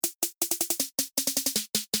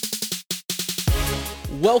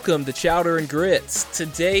Welcome to Chowder and Grits.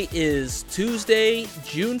 Today is Tuesday,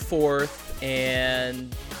 June 4th,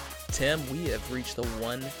 and Tim, we have reached the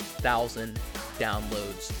 1,000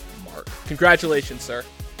 downloads mark. Congratulations, sir.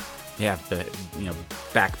 Yeah,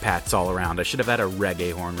 back pats all around. I should have had a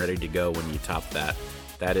reggae horn ready to go when you topped that.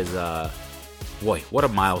 That is, boy, what a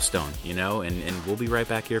milestone, and we'll be right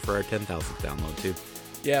back here for our 10,000th download, too.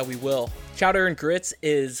 Yeah, we will. Chowder and Grits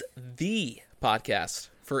is the podcast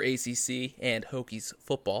for ACC and Hokies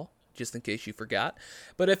football, just in case you forgot.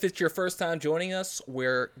 But if it's your first time joining us,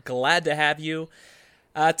 we're glad to have you.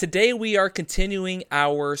 Today we are continuing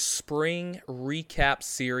our spring recap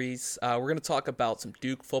series. We're going to talk about some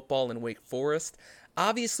Duke football and Wake Forest.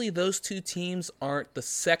 Obviously, those two teams aren't the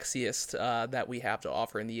sexiest that we have to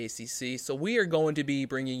offer in the ACC, so we are going to be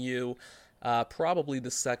bringing you probably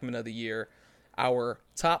the segment of the year, our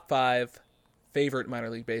top 5 favorite minor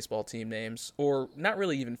league baseball team names, or not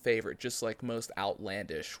really even favorite, just like most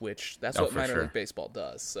outlandish, which that's what minor league baseball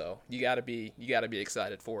does. So you gotta be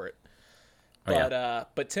excited for it.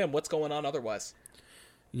 But Tim, what's going on otherwise?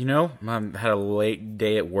 I had a late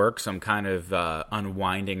day at work, so I'm kind of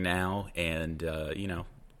unwinding now, and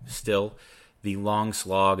still the long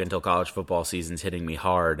slog until college football season's hitting me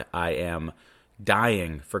hard. I am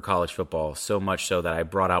dying for college football, so much so that I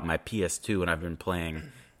brought out my PS2 and I've been playing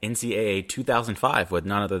NCAA 2005 with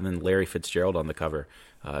none other than Larry Fitzgerald on the cover,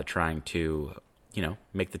 trying to,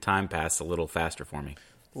 make the time pass a little faster for me.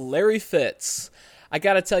 Larry Fitz. I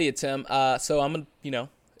got to tell you, Tim, so I'm, a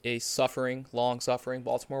long-suffering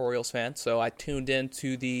Baltimore Orioles fan, so I tuned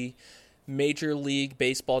into the Major League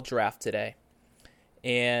Baseball draft today.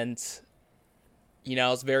 And, I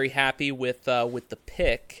was very happy with the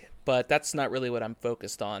pick, but that's not really what I'm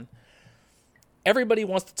focused on. Everybody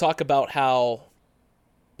wants to talk about how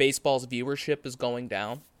baseball's viewership is going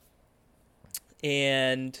down,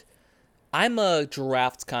 and I'm a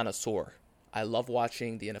draft connoisseur. I love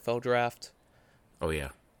watching the NFL draft. Oh yeah,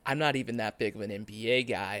 I'm not even that big of an NBA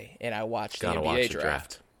guy, and I watch the NBA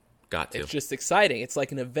draft. Got to. It's just exciting. It's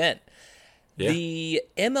like an event. Yeah. The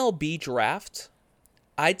MLB draft,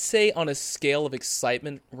 I'd say on a scale of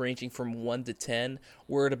excitement ranging from 1 to 10,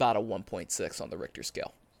 we're at about a 1.6 on the Richter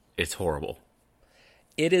scale. It's horrible.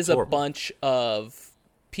 It is horrible. A bunch of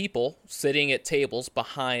people sitting at tables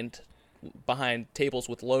behind tables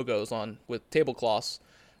with logos on, with tablecloths,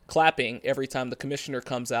 clapping every time the commissioner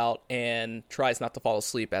comes out and tries not to fall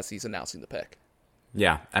asleep as he's announcing the pick.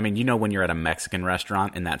 Yeah, I mean, when you're at a Mexican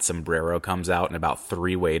restaurant and that sombrero comes out and about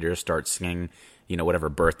 3 waiters start singing, whatever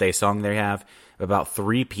birthday song they have, about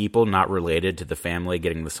 3 people not related to the family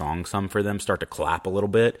getting the song sung for them start to clap a little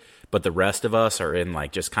bit, but the rest of us are in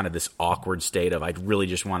like just kind of this awkward state of I really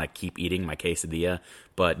just want to keep eating my quesadilla,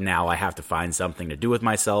 but now I have to find something to do with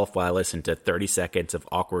myself while I listen to 30 seconds of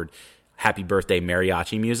awkward happy birthday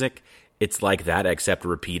mariachi music. It's like that, except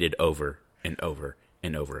repeated over and over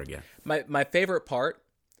and over again. My favorite part,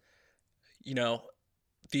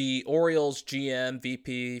 the Orioles GM,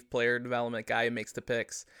 VP, player development guy who makes the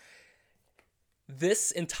picks,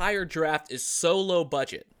 this entire draft is so low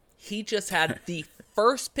budget. He just had the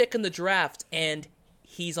first pick in the draft, and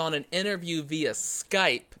he's on an interview via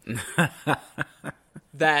Skype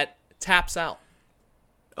that taps out.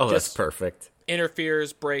 Oh, just that's perfect.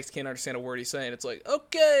 Interferes, breaks, can't understand a word he's saying. It's like,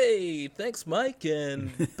 okay, thanks, Mike,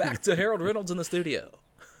 and back to Harold Reynolds in the studio.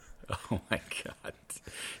 Oh, my God.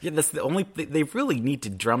 Yeah, that's the only thing. They really need to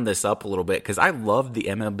drum this up a little bit because I love the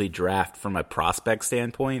MLB draft from a prospect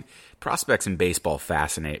standpoint. Prospects in baseball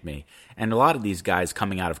fascinate me. And a lot of these guys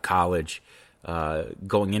coming out of college,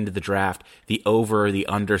 going into the draft, the over, the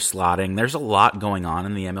under slotting, there's a lot going on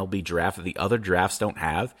in the MLB draft that the other drafts don't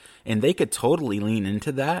have. And they could totally lean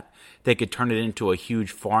into that. They could turn it into a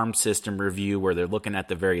huge farm system review where they're looking at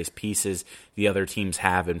the various pieces the other teams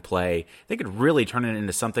have in play. They could really turn it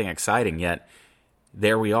into something exciting, yet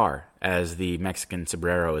there we are as the Mexican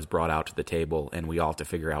sombrero is brought out to the table and we all have to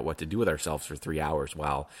figure out what to do with ourselves for 3 hours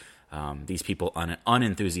while these people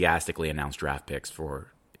unenthusiastically announce draft picks for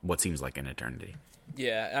what seems like an eternity.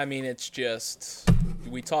 Yeah, I mean, it's just,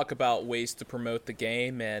 we talk about ways to promote the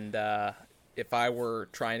game, and if I were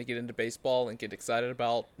trying to get into baseball and get excited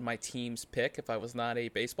about my team's pick, if I was not a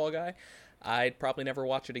baseball guy, I'd probably never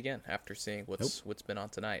watch it again after seeing what's been on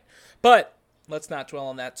tonight. But let's not dwell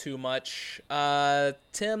on that too much.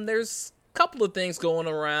 Tim, there's a couple of things going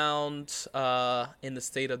around in the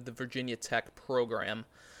state of the Virginia Tech program.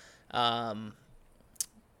 Not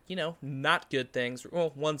good things.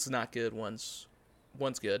 Well, one's not good, one's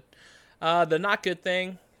good. The not good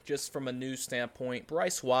thing, just from a news standpoint,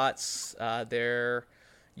 Bryce Watts, their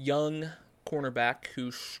young cornerback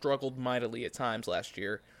who struggled mightily at times last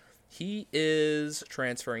year, He is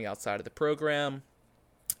transferring outside of the program.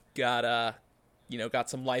 Got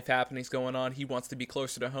some life happenings going on. He wants to be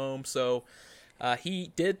closer to home, so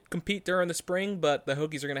he did compete during the spring, but the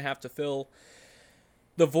Hokies are going to have to fill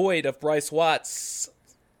the void of Bryce Watts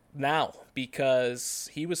now because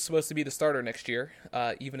he was supposed to be the starter next year,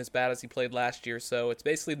 even as bad as he played last year. So it's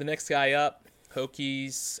basically the next guy up.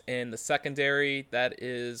 Hokies in the secondary. That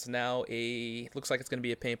is now looks like it's going to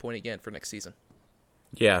be a pain point again for next season.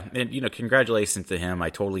 Yeah, and congratulations to him. I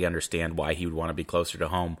totally understand why he would want to be closer to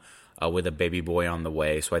home with a baby boy on the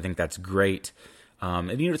way. So I think that's great. And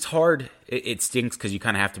it's hard. It stinks because you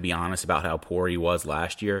kind of have to be honest about how poor he was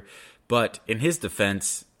last year. But in his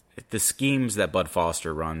defense, the schemes that Bud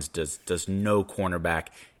Foster runs does no cornerback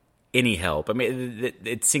any help. I mean,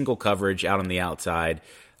 it's single coverage out on the outside.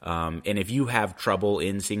 And if you have trouble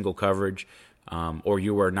in single coverage, or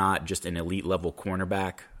you are not just an elite level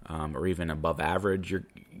cornerback, or even above average,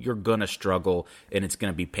 you're gonna struggle, and it's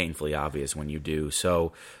gonna be painfully obvious when you do.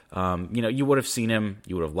 So, you would have seen him.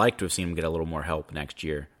 You would have liked to have seen him get a little more help next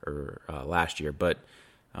year or last year, but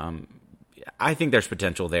I think there's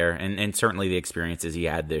potential there, and certainly the experiences he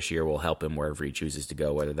had this year will help him wherever he chooses to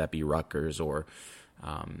go, whether that be Rutgers or,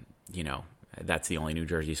 that's the only New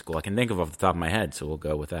Jersey school I can think of off the top of my head, so we'll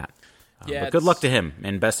go with that. But good luck to him,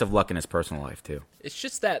 and best of luck in his personal life, too. It's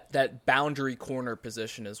just that boundary corner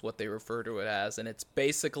position is what they refer to it as, and it's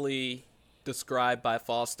basically described by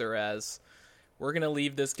Foster as, we're going to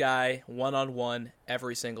leave this guy one-on-one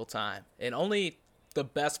every single time. And only the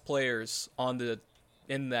best players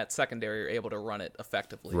in that secondary are able to run it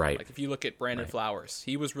effectively. Right. Like if you look at Brandon Flowers,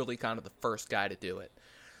 he was really kind of the first guy to do it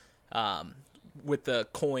with the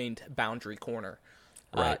coined boundary corner.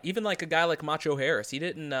 Right. Even like a guy like Macho Harris, he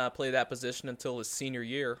didn't play that position until his senior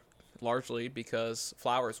year, largely because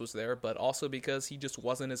Flowers was there, but also because he just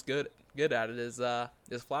wasn't as good at it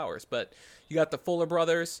as Flowers. But you got the Fuller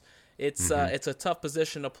brothers. It's a tough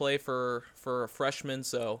position to play for a freshman,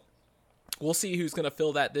 so we'll see who's going to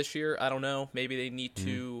fill that this year. I don't know. Maybe they need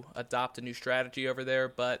to adopt a new strategy over there,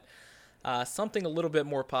 but something a little bit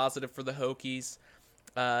more positive for the Hokies.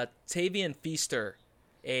 Tavian Feaster,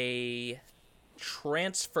 a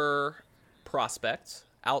transfer prospect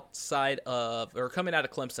coming out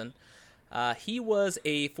of Clemson. He was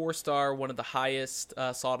a 4-star, one of the highest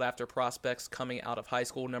sought after prospects coming out of high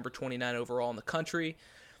school, number 29 overall in the country.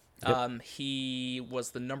 Yep. He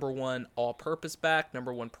was the number 1 all-purpose back,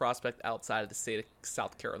 number 1 prospect outside of the state of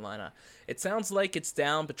South Carolina. It sounds like it's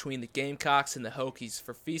down between the Gamecocks and the Hokies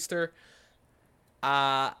for Feaster.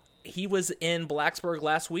 He was in Blacksburg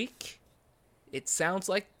last week. It sounds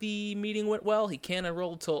like the meeting went well. He can't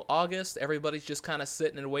enroll until August. Everybody's just kind of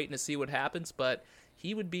sitting and waiting to see what happens, but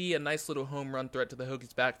he would be a nice little home run threat to the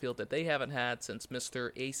Hokies backfield that they haven't had since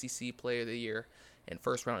Mr. ACC Player of the Year and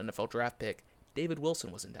first-round NFL draft pick David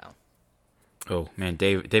Wilson was in town. Oh, man,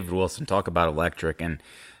 David Wilson, talk about electric. And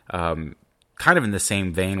kind of in the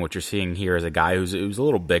same vein, what you're seeing here is a guy who's a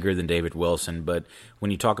little bigger than David Wilson, but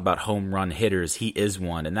when you talk about home run hitters, he is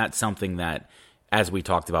one, and that's something that, as we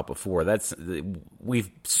talked about before,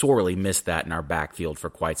 we've sorely missed that in our backfield for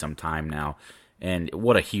quite some time now. And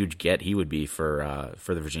what a huge get he would be for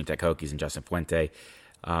the Virginia Tech Hokies and Justin Fuente.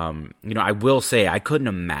 I will say I couldn't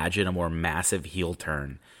imagine a more massive heel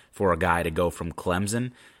turn for a guy to go from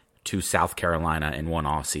Clemson to South Carolina in one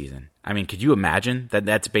off season. I mean, could you imagine that?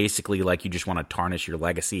 That's basically like you just want to tarnish your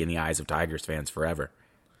legacy in the eyes of Tigers fans forever.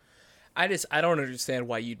 I don't understand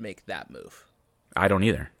why you'd make that move. I don't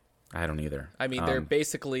either. I mean, they're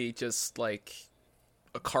basically just like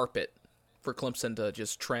a carpet for Clemson to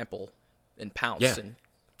just trample and pounce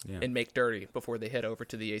and make dirty before they head over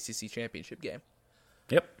to the ACC championship game.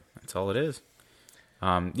 Yep, that's all it is.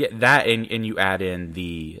 That and you add in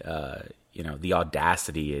the the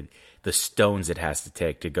audacity, the stones it has to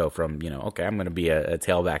take to go from okay, I'm going to be a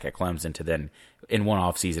tailback at Clemson to then in one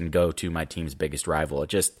off season go to my team's biggest rival.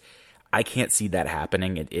 I can't see that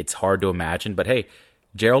happening. It's hard to imagine, but hey.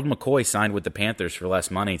 Gerald McCoy signed with the Panthers for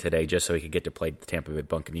less money today just so he could get to play the Tampa Bay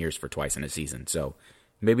Buccaneers for twice in a season. So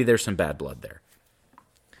maybe there's some bad blood there.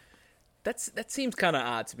 That seems kind of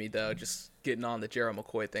odd to me, though, just getting on the Gerald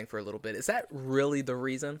McCoy thing for a little bit. Is that really the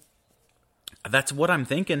reason? That's what I'm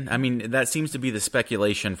thinking. I mean, that seems to be the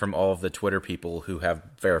speculation from all of the Twitter people who have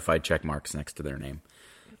verified check marks next to their name.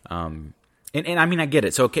 And I mean, I get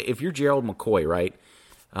it. So, okay, if you're Gerald McCoy, right,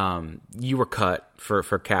 you were cut for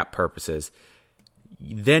cap purposes.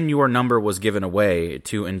 Then your number was given away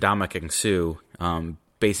to Ndamukong Suh,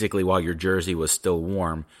 basically while your jersey was still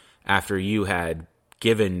warm, after you had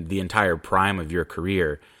given the entire prime of your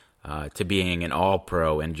career to being an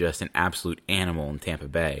all-pro and just an absolute animal in Tampa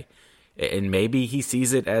Bay. And maybe he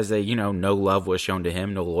sees it as a, no love was shown to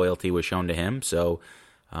him, no loyalty was shown to him. So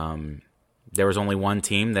there was only one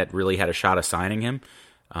team that really had a shot of signing him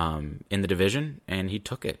in the division, and he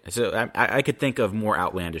took it. So I could think of more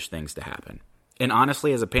outlandish things to happen. And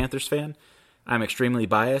honestly, as a Panthers fan, I'm extremely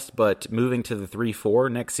biased, but moving to the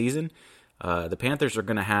 3-4 next season, the Panthers are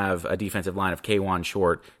going to have a defensive line of K'Wan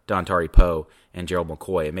Short, Dontari Poe, and Gerald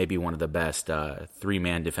McCoy. It may be one of the best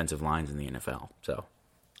three-man defensive lines in the NFL. So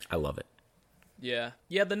I love it. Yeah,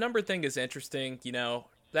 the number thing is interesting.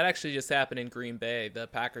 That actually just happened in Green Bay. The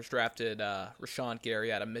Packers drafted Rashawn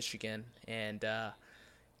Gary out of Michigan and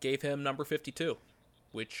gave him number 52,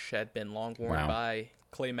 which had been long worn by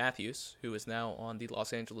Clay Matthews, who is now on the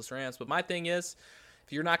Los Angeles Rams. But my thing is,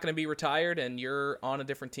 if you're not going to be retired and you're on a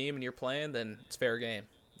different team and you're playing, then it's fair game.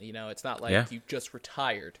 It's not like you just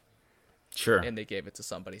retired, sure, and they gave it to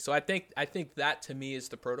somebody. So I think that to me is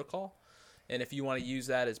the protocol. And if you want to use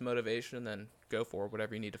that as motivation, then go for it,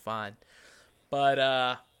 whatever you need to find.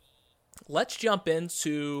 But let's jump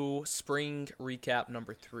into spring recap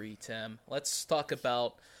number 3, Tim. Let's talk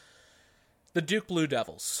about the Duke Blue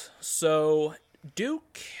Devils. So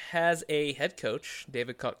Duke has a head coach,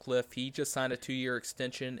 David Cutcliffe. He just signed a 2-year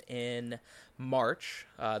extension in March.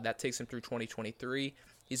 That takes him through 2023.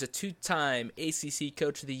 He's a 2-time ACC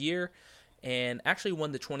Coach of the Year and actually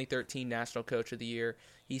won the 2013 National Coach of the Year.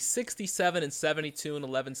 He's 67-72 in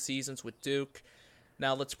 11 seasons with Duke.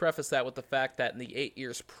 Now, let's preface that with the fact that in the 8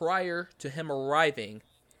 years prior to him arriving,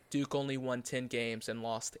 Duke only won 10 games and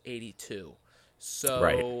lost 82.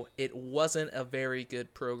 So It wasn't a very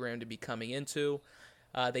good program to be coming into.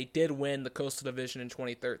 They did win the Coastal Division in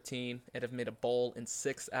 2013 and have made a bowl in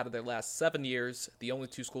 6 out of their last 7 years. The only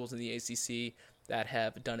 2 schools in the ACC that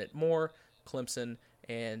have done it more, Clemson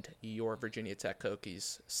and your Virginia Tech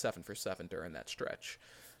Hokies, 7 for 7 during that stretch.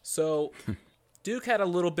 So Duke had a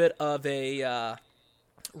little bit of a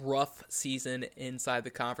rough season inside the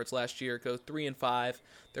conference last year. Go 3-5.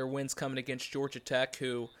 Their wins coming against Georgia Tech,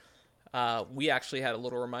 who we actually had a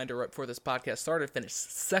little reminder right before this podcast started, finished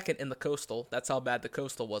 2nd in the Coastal. That's how bad the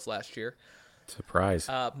Coastal was last year. Surprise.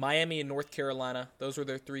 Miami and North Carolina, those were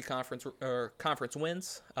their 3 conference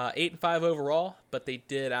wins. 8-5 overall, but they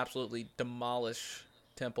did absolutely demolish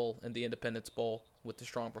Temple in the Independence Bowl with the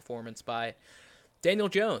strong performance by Daniel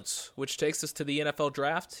Jones, which takes us to the NFL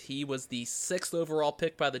draft. He was the 6th overall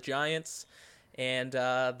pick by the Giants, and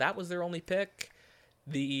that was their only pick.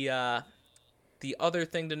 The other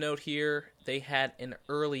thing to note here, they had an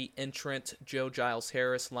early entrant, Joe Giles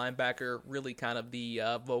Harris, linebacker, really kind of the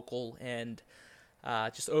vocal and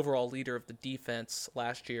just overall leader of the defense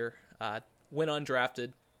last year. Went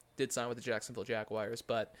undrafted, did sign with the Jacksonville Jaguars,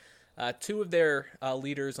 but 2 of their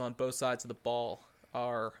leaders on both sides of the ball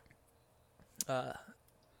are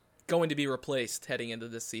going to be replaced heading into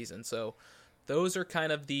this season. So those are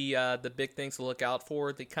kind of the big things to look out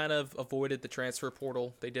for. They kind of avoided the transfer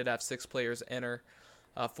portal. They did have 6 players enter,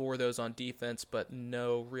 4 of those on defense, but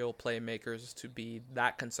no real playmakers to be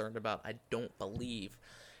that concerned about, I don't believe.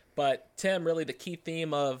 But, Tim, really the key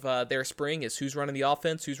theme of their spring is who's running the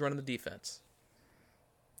offense, who's running the defense.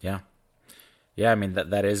 Yeah. Yeah, I mean,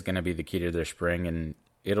 that is going to be the key to their spring, and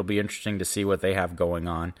it'll be interesting to see what they have going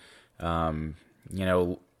on.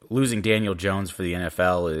 Losing Daniel Jones for the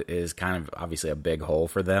NFL is kind of obviously a big hole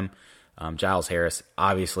for them. Giles Harris,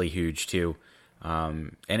 obviously huge too.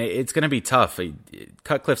 And it's going to be tough.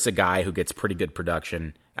 Cutcliffe's a guy who gets pretty good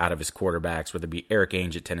production out of his quarterbacks, whether it be Eric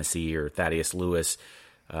Ainge at Tennessee or Thaddeus Lewis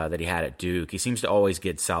that he had at Duke. He seems to always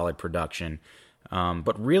get solid production.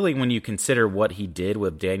 But really, when you consider what he did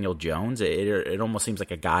with Daniel Jones, it almost seems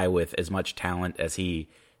like a guy with as much talent as he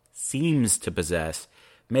seems to possess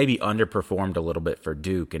maybe underperformed a little bit for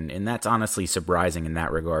Duke, and that's honestly surprising in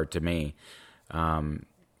that regard to me.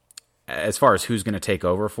 As far as who's going to take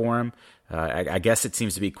over for him, I guess it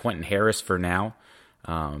seems to be Quentin Harris for now,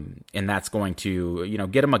 and that's going to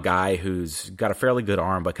get him a guy who's got a fairly good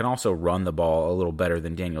arm but can also run the ball a little better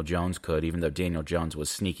than Daniel Jones could, even though Daniel Jones was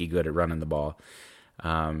sneaky good at running the ball.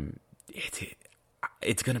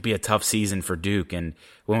 It's going to be a tough season for Duke, and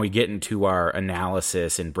when we get into our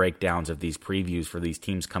analysis and breakdowns of these previews for these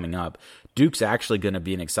teams coming up, Duke's actually going to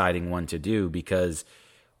be an exciting one to do because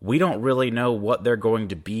we don't really know what they're going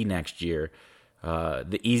to be next year.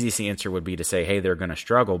 The easiest answer would be to say, hey, they're going to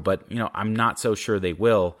struggle, but I'm not so sure they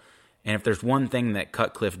will. And if there's one thing that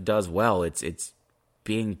Cutcliffe does well, it's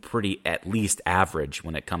being pretty at least average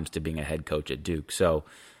when it comes to being a head coach at Duke. So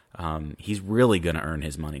he's really going to earn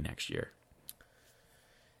his money next year.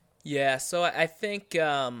 Yeah, so I think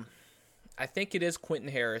it is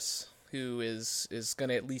Quentin Harris. who is going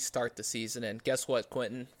to at least start the season. And guess what,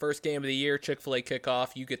 Quentin? First game of the year, Chick-fil-A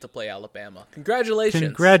kickoff. You get to play Alabama. Congratulations!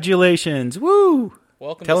 Congratulations! Woo!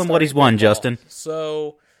 Welcome. Tell him what he's won, Justin.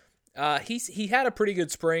 So he had a pretty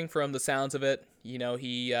good spring from the sounds of it. You know,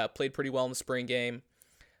 he played pretty well in the spring game.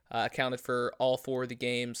 Accounted for all 4 of the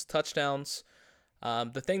game's touchdowns.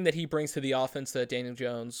 The thing that he brings to the offense that Daniel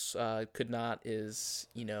Jones could not is,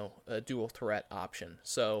 you know, a dual threat option.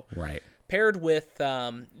 So right. Paired with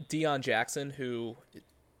Deion Jackson, who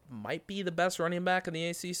might be the best running back in the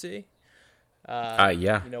ACC.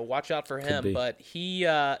 Yeah. You know, watch out for him. But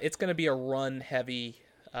it's going to be a run heavy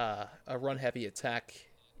attack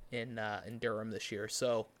in Durham this year.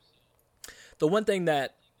 So the one thing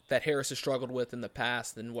that Harris has struggled with in the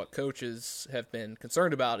past and what coaches have been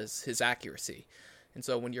concerned about is his accuracy. And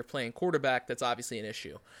so when you're playing quarterback, that's obviously an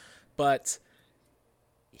issue. But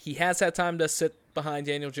he has had time to sit behind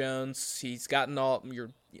Daniel Jones. He's gotten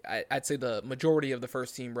I'd say the majority of the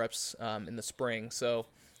first team reps in the spring. So,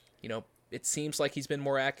 you know, it seems like he's been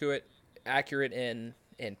more accurate in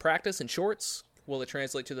practice in shorts. Will it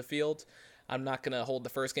translate to the field? I'm not going to hold the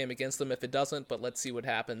first game against them if it doesn't, but let's see what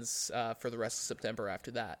happens for the rest of September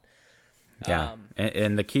after that. Yeah,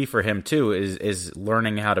 and the key for him, too, is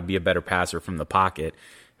learning how to be a better passer from the pocket.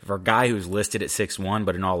 For a guy who's listed at 6'1",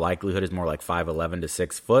 but in all likelihood is more like 5'11" to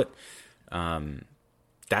 6 foot,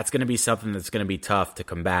 that's going to be something that's going to be tough to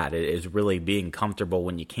combat. It is really being comfortable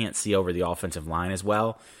when you can't see over the offensive line as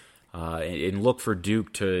well. And look for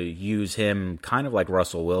Duke to use him kind of like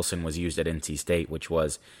Russell Wilson was used at NC State, which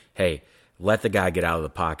was, hey, let the guy get out of the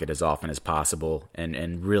pocket as often as possible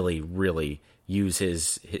and really, really use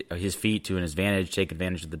his feet to an advantage, take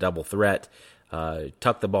advantage of the double threat,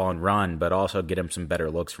 tuck the ball and run, but also get him some better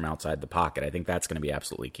looks from outside the pocket. I think that's going to be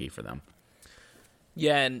absolutely key for them.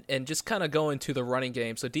 Yeah, and just kind of going to the running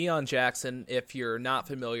game. So Deion Jackson, if you're not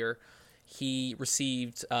familiar, he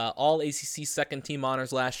received all ACC second-team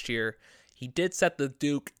honors last year. He did set the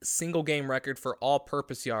Duke single-game record for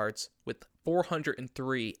all-purpose yards with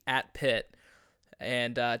 403 at Pitt,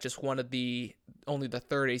 and just only the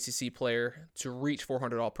third ACC player to reach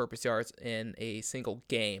 400 all-purpose yards in a single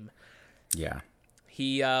game. Yeah.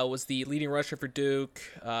 He was the leading rusher for Duke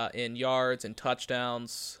in yards and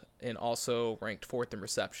touchdowns, and also ranked 4th in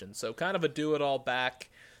reception. So kind of a do-it-all back.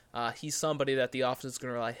 He's somebody that the offense is going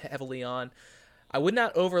to rely heavily on. I would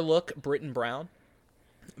not overlook Britton Brown.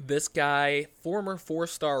 This guy, former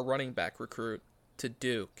 4-star running back recruit to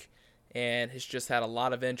Duke, and has just had a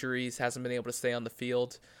lot of injuries, hasn't been able to stay on the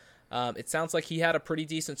field. It sounds like he had a pretty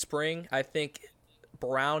decent spring. I think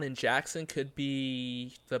Brown and Jackson could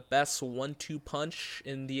be the best 1-2 punch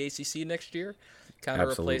in the ACC next year, kind of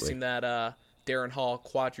replacing that Darren Hall,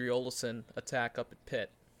 Quadri Olison attack up at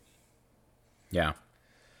Pitt. Yeah,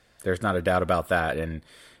 there's not a doubt about that, and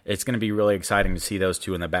it's going to be really exciting to see those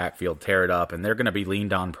two in the backfield tear it up, and they're going to be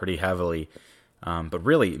leaned on pretty heavily. But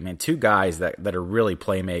really, I mean, two guys that are really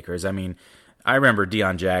playmakers. I mean, I remember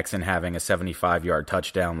Deion Jackson having a 75-yard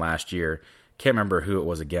touchdown last year. Can't remember who it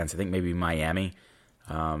was against. I think maybe Miami.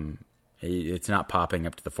 It's not popping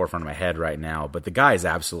up to the forefront of my head right now, but the guy is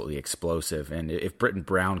absolutely explosive. And if Britton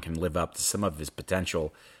Brown can live up to some of his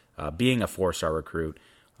potential, being a 4-star recruit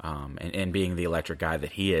and being the electric guy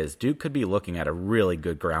that he is, Duke could be looking at a really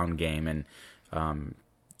good ground game. And,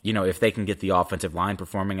 if they can get the offensive line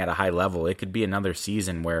performing at a high level, it could be another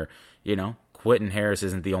season where, Quentin Harris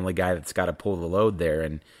isn't the only guy that's got to pull the load there.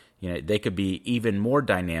 And, they could be even more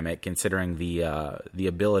dynamic considering the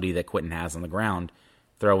ability that Quentin has on the ground.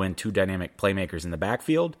 Throw in two dynamic playmakers in the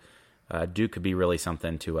backfield, Duke could be really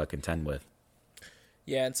something to contend with.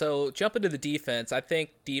 Yeah, and so jump into the defense. I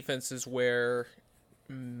think defense is where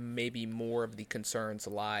maybe more of the concerns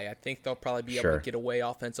lie. I think they'll probably be able to get away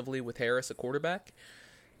offensively with Harris at quarterback.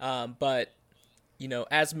 But,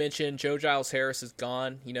 as mentioned, Joe Giles Harris is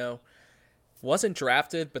gone. Wasn't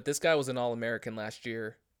drafted, but this guy was an All-American last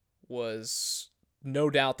year, was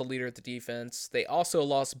no doubt the leader of the defense. They also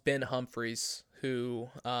lost Ben Humphries, who,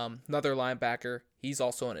 another linebacker, he's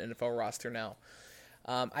also on an NFL roster now.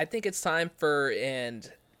 I think it's time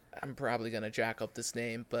and I'm probably going to jack up this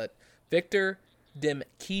name, but Victor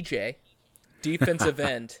Demkije, defensive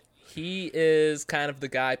end, he is kind of the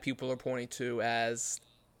guy people are pointing to as,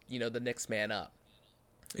 the next man up.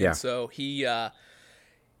 Yeah. And so he's a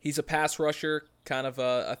pass rusher, kind of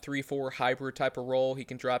a 3-4 hybrid type of role. He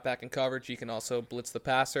can drop back in coverage. He can also blitz the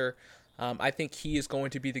passer. I think he is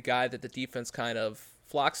going to be the guy that the defense kind of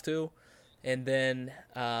flocks to. And then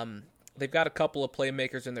they've got a couple of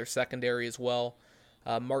playmakers in their secondary as well.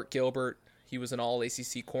 Mark Gilbert, he was an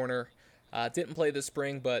all-ACC corner. Didn't play this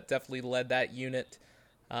spring, but definitely led that unit.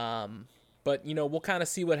 But, we'll kind of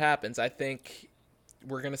see what happens. I think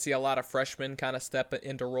we're going to see a lot of freshmen kind of step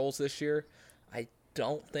into roles this year. I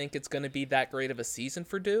don't think it's going to be that great of a season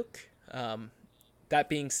for Duke. That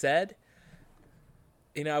being said,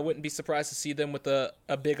 I wouldn't be surprised to see them with a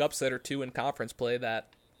big upset or two in conference play that,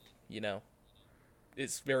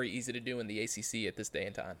 is very easy to do in the ACC at this day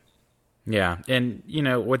and time. Yeah, and,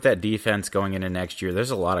 with that defense going into next year,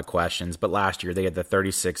 there's a lot of questions. But last year they had the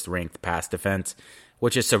 36th ranked pass defense,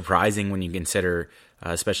 which is surprising when you consider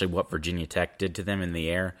especially what Virginia Tech did to them in the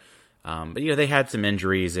air. But, they had some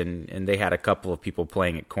injuries, and they had a couple of people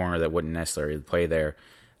playing at corner that wouldn't necessarily play there.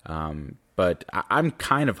 But I'm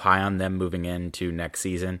kind of high on them moving into next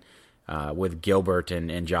season with Gilbert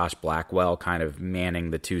and Josh Blackwell kind of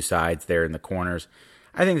manning the two sides there in the corners.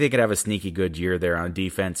 I think they could have a sneaky good year there on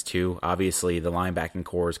defense too. Obviously, the linebacking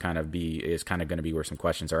core is kind of going to be where some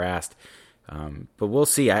questions are asked. But we'll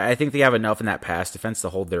see. I think they have enough in that pass defense to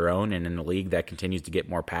hold their own, and in a league that continues to get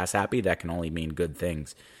more pass happy, that can only mean good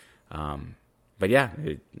things. But yeah,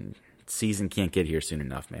 season can't get here soon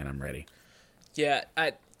enough, man. I'm ready. Yeah,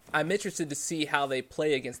 I'm interested to see how they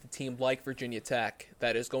play against a team like Virginia Tech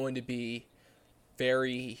that is going to be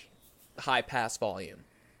very high pass volume.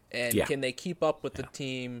 And can they keep up with the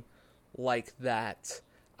team like that?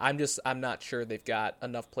 I'm not sure they've got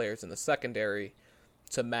enough players in the secondary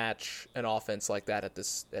to match an offense like that at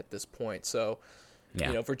this point. So,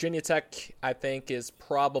 Virginia Tech, I think, is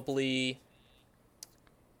probably,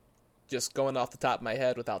 just going off the top of my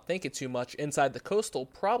head without thinking too much, inside the Coastal,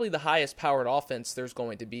 probably the highest powered offense there's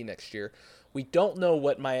going to be next year. We don't know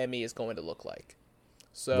what Miami is going to look like.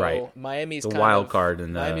 So Miami's the kind wild of, card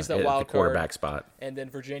in the quarterback spot. And then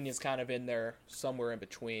Virginia's kind of in there somewhere in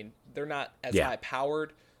between. They're not as high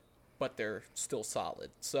powered, but they're still solid.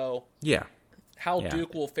 So how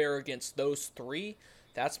Duke will fare against those three,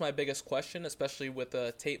 that's my biggest question, especially with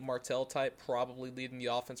a Tate Martell type probably leading the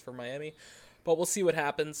offense for Miami. But we'll see what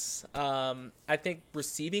happens. I think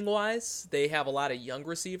receiving-wise, they have a lot of young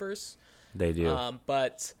receivers. They do.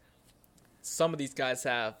 But some of these guys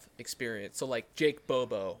have experience. So like Jake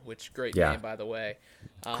Bobo, which great name, by the way.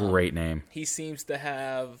 Great name. He seems to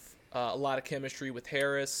have a lot of chemistry with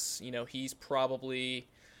Harris. He's probably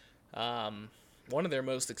one of their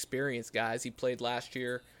most experienced guys. He played last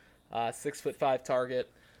year, 6'5" target.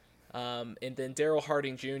 And then Daryl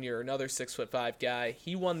Harding Jr., another 6'5" guy.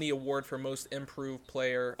 He won the award for most improved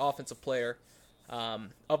player, offensive player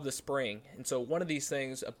of the spring. And so one of these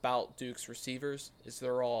things about Duke's receivers is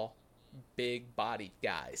they're all big-bodied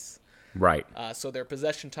guys. Right. So their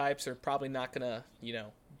possession types are probably not going to,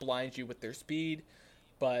 blind you with their speed.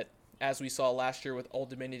 But as we saw last year with Old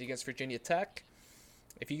Dominion against Virginia Tech,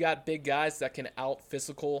 if you got big guys that can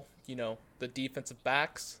out-physical, the defensive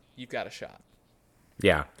backs, you've got a shot.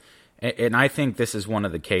 Yeah. And I think this is one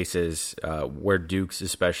of the cases where Duke's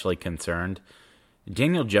especially concerned.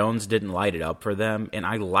 Daniel Jones didn't light it up for them, and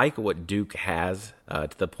I like what Duke has to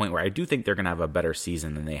the point where I do think they're going to have a better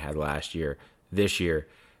season than they had last year. This year,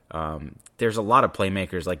 there's a lot of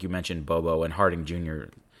playmakers, like you mentioned, Bobo and Harding Jr.,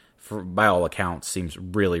 by all accounts, seems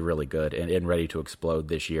really, really good and ready to explode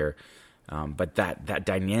this year. But that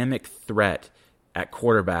dynamic threat at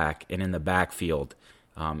quarterback and in the backfield,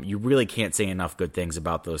 you really can't say enough good things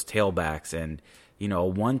about those tailbacks. And, a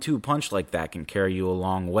 1-2 punch like that can carry you a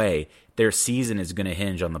long way. Their season is going to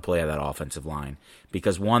hinge on the play of that offensive line.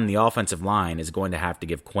 Because, one, the offensive line is going to have to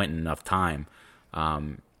give Quentin enough time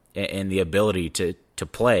and the ability to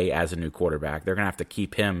play as a new quarterback. They're going to have to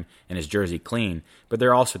keep him and his jersey clean, but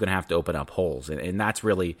they're also going to have to open up holes. And that's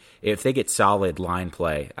really, if they get solid line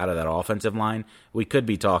play out of that offensive line, we could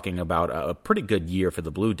be talking about a pretty good year for the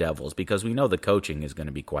Blue Devils because we know the coaching is going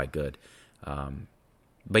to be quite good.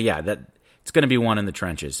 But yeah, it's going to be one in the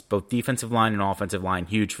trenches. Both defensive line and offensive line,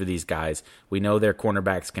 huge for these guys. We know their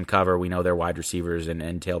cornerbacks can cover. We know their wide receivers and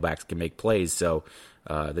tailbacks can make plays. So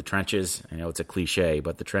the trenches, it's a cliche,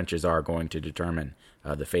 but the trenches are going to determine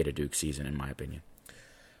the fate of Duke's season, in my opinion.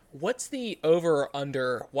 What's the over or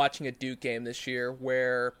under watching a Duke game this year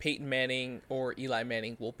where Peyton Manning or Eli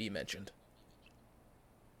Manning will be mentioned?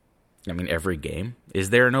 I mean, every game. Is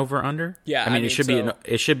there an over under? Yeah, I mean,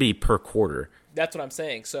 it should be per quarter. That's what I'm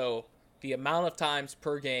saying. So the amount of times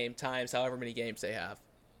per game times however many games they have.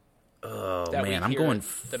 Oh man, I'm going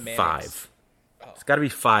 5. Oh. It's got to be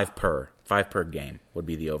 5 per. 5 per game would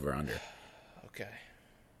be the over under. Okay.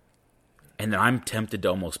 And then I'm tempted to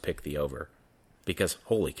almost pick the over because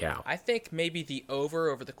holy cow. I think maybe the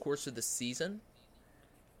over the course of the season.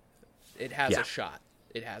 It has a shot.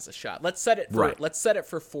 It has a shot. Let's set it for Let's set it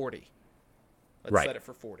for 40. Let's set it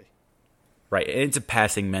for 40. Right. It's a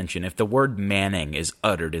passing mention. If the word Manning is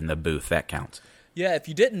uttered in the booth, that counts. Yeah, if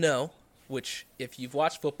you didn't know, which if you've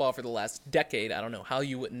watched football for the last decade, I don't know how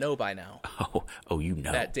you wouldn't know by now. Oh, you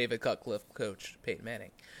know. That David Cutcliffe coached Peyton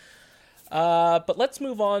Manning. But let's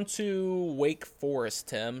move on to Wake Forest,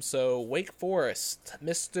 Tim. So Wake Forest,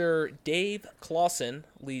 Mr. Dave Clawson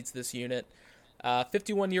leads this unit.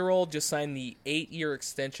 51-year-old just signed the 8-year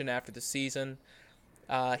extension after the season.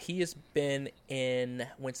 He has been in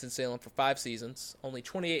Winston-Salem for 5 seasons, only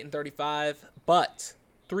 28-35, but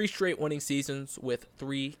 3 straight winning seasons with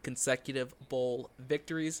 3 consecutive bowl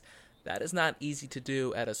victories. That is not easy to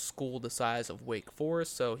do at a school the size of Wake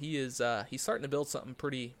Forest. So he's starting to build something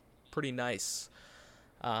pretty nice,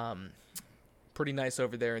 pretty nice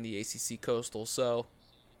over there in the ACC Coastal. So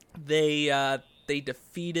they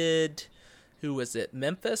defeated, who was it?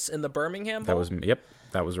 Memphis in the Birmingham Bowl?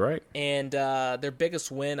 That was right. And their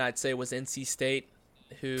biggest win, I'd say, was NC State,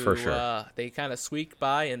 who For sure. They kind of squeaked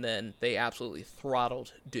by, and then they absolutely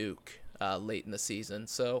throttled Duke late in the season.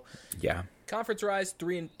 So Yeah. conference rise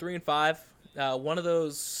 3-5. One of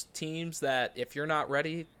those teams that if you're not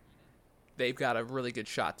ready, they've got a really good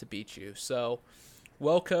shot to beat you. So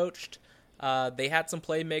well coached. They had some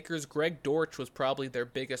playmakers. Greg Dortch was probably their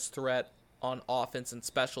biggest threat on offense and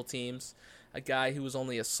special teams. A guy who was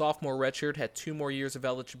only a sophomore redshirt, had 2 more years of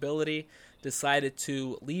eligibility, decided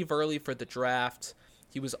to leave early for the draft.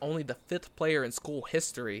 He was only the 5th player in school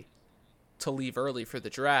history to leave early for the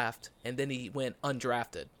draft, and then he went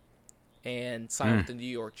undrafted and signed with the New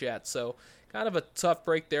York Jets. So kind of a tough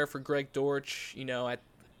break there for Greg Dortch. You know, I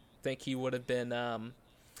think he would have been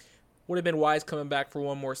wise coming back for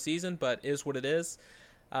one more season, but is what it is.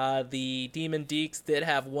 The Demon Deacs did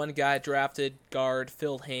have one guy drafted, guard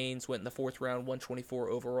Phil Haynes, went in the 4th round, 124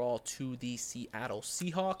 overall to the Seattle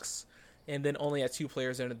Seahawks, and then only had 2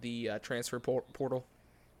 players into the transfer portal.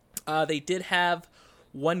 They did have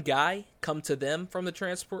one guy come to them from the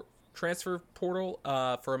transfer portal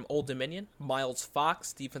from Old Dominion, Miles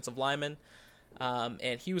Fox, defensive lineman,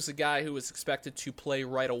 and he was a guy who was expected to play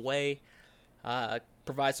right away,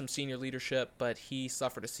 provide some senior leadership, but he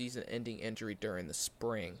suffered a season-ending injury during the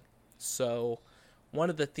spring. So one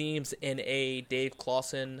of the themes in a Dave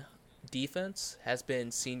Clawson defense has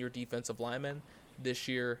been senior defensive linemen. This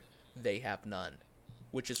year, they have none,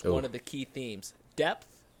 which is one of the key themes. Depth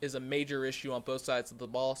is a major issue on both sides of the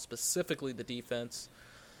ball, specifically the defense,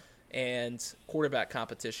 and quarterback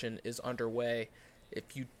competition is underway.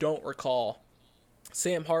 If you don't recall,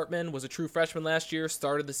 Sam Hartman was a true freshman last year,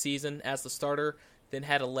 started the season as the starter, then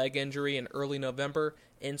had a leg injury in early November.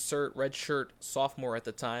 Insert redshirt sophomore at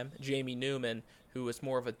the time, Jamie Newman, who was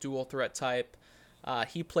more of a dual threat type.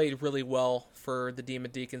 He played really well for the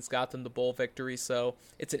Demon Deacons, got them the bowl victory. So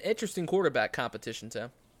it's an interesting quarterback competition,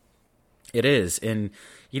 Tim. It is. And,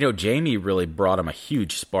 you know, Jamie really brought him a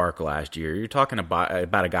huge spark last year. You're talking about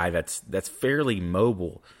a guy that's fairly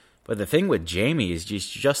mobile. But the thing with Jamie is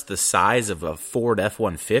just the size of a Ford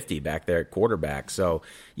F-150 back there at quarterback. So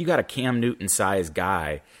you got a Cam Newton-sized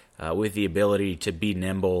guy with the ability to be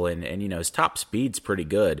nimble, and you know, his top speed's pretty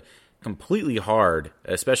good. Completely hard,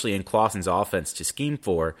 especially in Clawson's offense, to scheme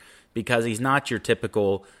for, because he's not your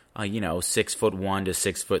typical, 6'1" to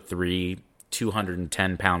 6'3",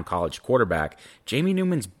 210-pound college quarterback. Jamie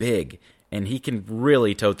Newman's big, and he can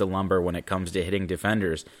really tote the lumber when it comes to hitting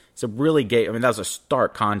defenders. So really, that was a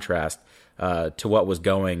stark contrast to what was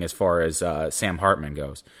going as far as Sam Hartman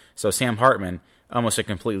goes. So Sam Hartman, almost a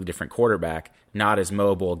completely different quarterback, not as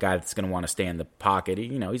mobile, a guy that's going to want to stay in the pocket.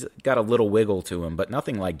 He's got a little wiggle to him, but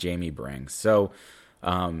nothing like Jamie brings. So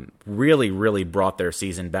really, really brought their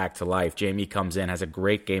season back to life. Jamie comes in, has a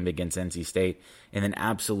great game against NC State, and then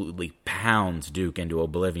absolutely pounds Duke into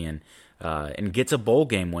oblivion and gets a bowl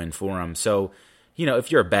game win for him. So,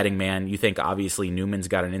 if you're a betting man, you think obviously Newman's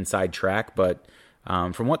got an inside track, but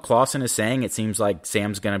from what Clawson is saying, it seems like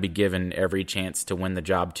Sam's going to be given every chance to win the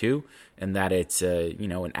job too, and that it's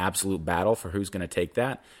an absolute battle for who's going to take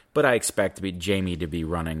that. But I expect Jamie to be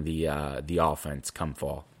running the offense come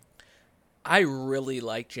fall. I really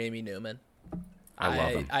like Jamie Newman. I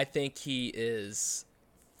love him. I think he is,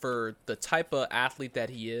 for the type of athlete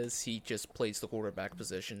that he is, he just plays the quarterback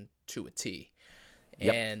position to a T.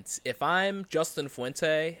 Yep. And if I'm Justin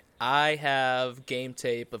Fuente, I have game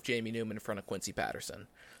tape of Jamie Newman in front of Quincy Patterson.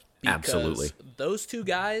 Absolutely. Those two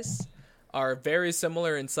guys are very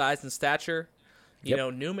similar in size and stature.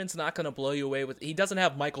 Newman's not going to blow you away with. He doesn't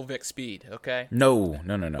have Michael Vick speed, okay? No.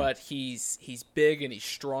 But he's big and he's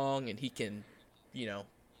strong and he can,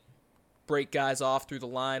 break guys off through the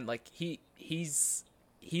line. Like he's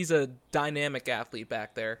a dynamic athlete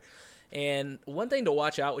back there. And one thing to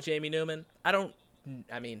watch out with Jamie Newman, I'm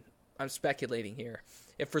speculating here.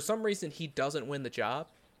 If for some reason he doesn't win the job,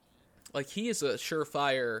 like he is a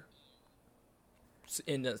surefire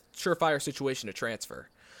in a surefire situation to transfer.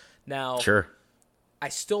 Now, Sure. I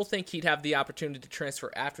still think he'd have the opportunity to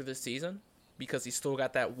transfer after this season because he's still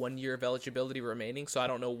got that 1 year of eligibility remaining. So I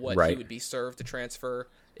don't know what he would be served to transfer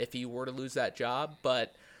if he were to lose that job.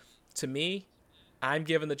 But to me, I'm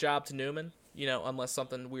giving the job to Newman, unless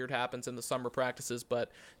something weird happens in the summer practices.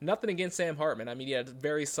 But nothing against Sam Hartman. I mean, he had a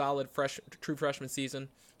very solid true freshman season,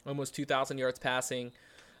 almost 2,000 yards passing,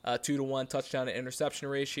 2-to-1 touchdown to interception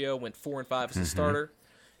ratio, went 4-5 as a starter.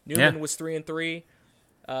 Newman was 3-3.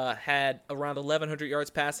 Had around 1,100 yards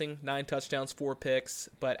passing, 9 touchdowns, 4 picks,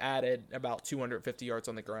 but added about 250 yards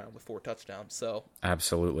on the ground with 4 touchdowns. So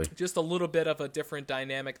absolutely, just a little bit of a different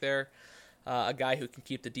dynamic there. A guy who can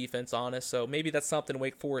keep the defense honest. So maybe that's something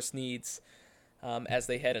Wake Forest needs as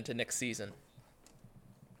they head into next season.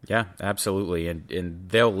 Yeah, absolutely, and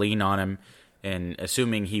they'll lean on him. And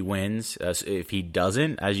assuming he wins, if he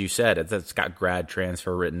doesn't, as you said, it's got grad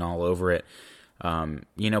transfer written all over it.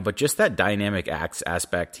 But just that dynamic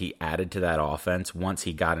aspect he added to that offense once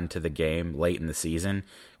he got into the game late in the season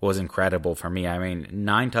was incredible for me. I mean,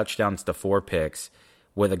 9 touchdowns to 4 picks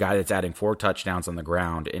with a guy that's adding 4 touchdowns on the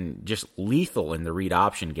ground and just lethal in the read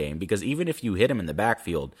option game, because even if you hit him in the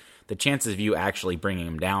backfield, the chances of you actually bringing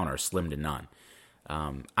him down are slim to none.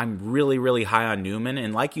 I'm really, really high on Newman,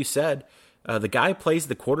 and like you said, the guy plays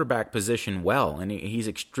the quarterback position well, and he's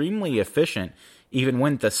extremely efficient. Even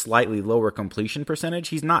with the slightly lower completion percentage,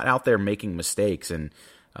 he's not out there making mistakes. And,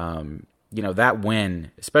 that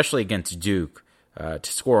win, especially against Duke, to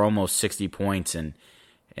score almost 60 points and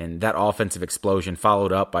that offensive explosion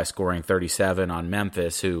followed up by scoring 37 on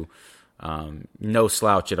Memphis, who, no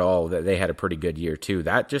slouch at all. They had a pretty good year, too.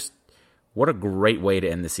 What a great way to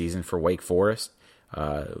end the season for Wake Forest,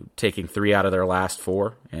 taking 3 out of their last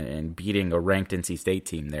 4 and beating a ranked NC State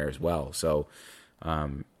team there as well. So,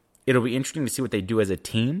 it'll be interesting to see what they do as a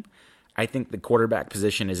team. I think the quarterback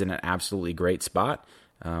position is in an absolutely great spot.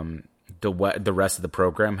 The rest of the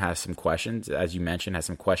program has some questions, as you mentioned, has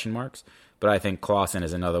some question marks. But I think Clawson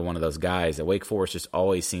is another one of those guys that Wake Forest just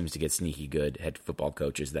always seems to get sneaky good head football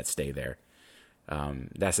coaches that stay there.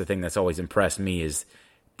 That's the thing that's always impressed me is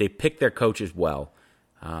they pick their coaches well,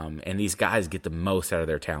 and these guys get the most out of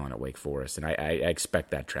their talent at Wake Forest, and I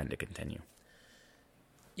expect that trend to continue.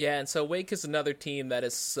 Yeah, and so Wake is another team that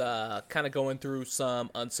is kind of going through some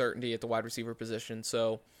uncertainty at the wide receiver position.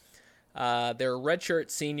 So their redshirt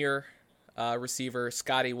senior receiver,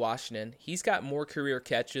 Scotty Washington, he's got more career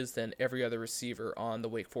catches than every other receiver on the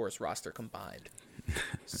Wake Forest roster combined.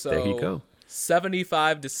 So there you go.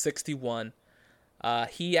 75 to 61.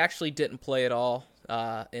 He actually didn't play at all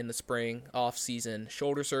in the spring off-season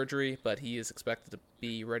shoulder surgery, but he is expected to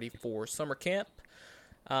be ready for summer camp.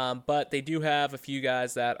 But they do have a few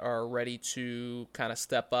guys that are ready to kind of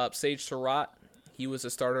step up. Sage Surratt, he was a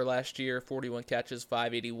starter last year, 41 catches,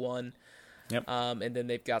 581. Yep. And then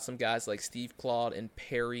they've got some guys like Steve Claude and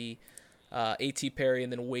Perry, A.T. Perry,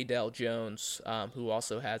 and then Waydell Jones, who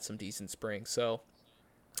also had some decent springs. So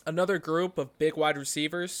another group of big wide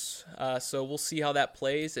receivers. So we'll see how that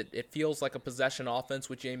plays. It feels like a possession offense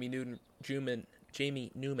with Jamie Newman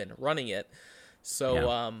running it. So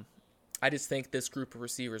yeah. I just think this group of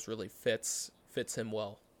receivers really fits him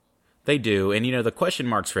well. They do. And, the question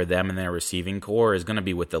marks for them and their receiving core is going to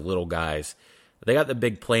be with the little guys. They got the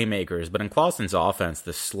big playmakers, but in Clawson's offense,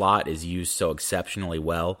 the slot is used so exceptionally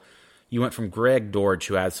well. You went from Greg Dortch,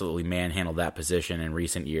 who absolutely manhandled that position in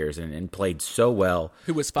recent years and played so well.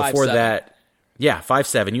 Who was 5'7". Before that,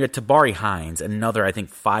 5'7". You had Tabari Hines, another, I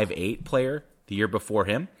think, 5'8" player the year before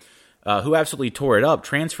him, who absolutely tore it up,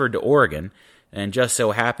 transferred to Oregon, and just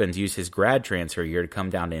so happens used his grad transfer year to come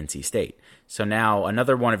down to NC State. So now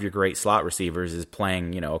another one of your great slot receivers is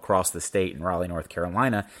playing, across the state in Raleigh, North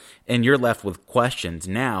Carolina, and you're left with questions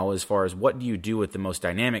now as far as what do you do with the most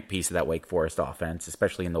dynamic piece of that Wake Forest offense,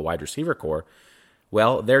 especially in the wide receiver core.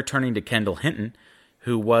 Well, they're turning to Kendall Hinton,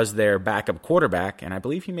 who was their backup quarterback, and I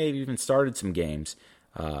believe he may have even started some games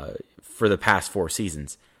for the past 4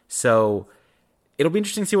 seasons. So it'll be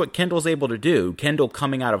interesting to see what Kendall's able to do. Kendall,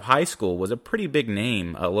 coming out of high school, was a pretty big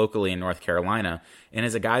name locally in North Carolina, and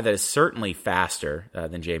is a guy that is certainly faster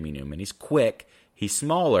than Jamie Newman. He's quick, he's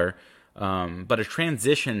smaller, but a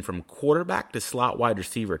transition from quarterback to slot wide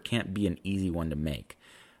receiver can't be an easy one to make.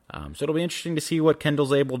 So it'll be interesting to see what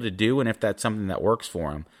Kendall's able to do and if that's something that works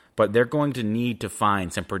for him. But they're going to need to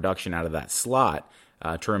find some production out of that slot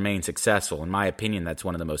to remain successful. In my opinion, that's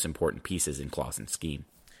one of the most important pieces in Clawson's scheme.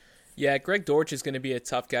 Yeah, Greg Dortch is going to be a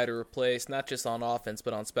tough guy to replace, not just on offense,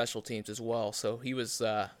 but on special teams as well. So he was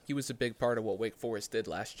a big part of what Wake Forest did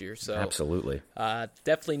last year. So absolutely.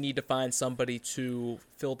 Definitely need to find somebody to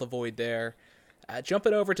fill the void there.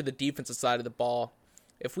 jumping over to the defensive side of the ball,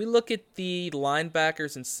 if we look at the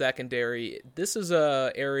linebackers and secondary, this is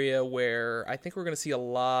a area where I think we're going to see a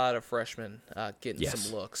lot of freshmen getting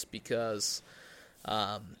some looks because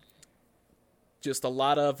just a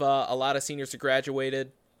lot of seniors have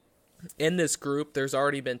graduated. In this group, there's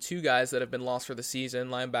already been 2 guys that have been lost for the season: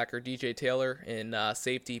 linebacker DJ Taylor and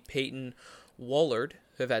safety Peyton Woolard,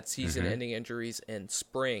 who have had season-ending injuries in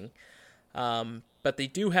spring. But they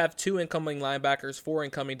do have 2 incoming linebackers, 4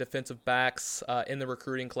 incoming defensive backs in the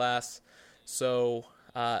recruiting class. So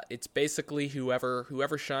it's basically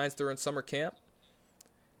whoever shines during summer camp,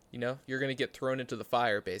 you're going to get thrown into the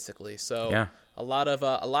fire, basically. So a lot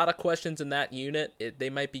of questions in that unit.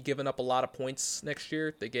 They might be giving up a lot of points next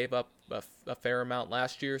year. They gave up a fair amount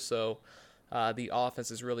last year. So the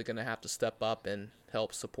offense is really going to have to step up and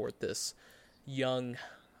help support this young,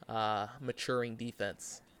 maturing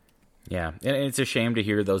defense. Yeah, and it's a shame to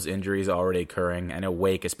hear those injuries already occurring. I know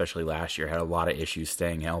Wake, especially last year, had a lot of issues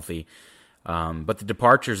staying healthy. But the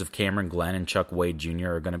departures of Cameron Glenn and Chuck Wade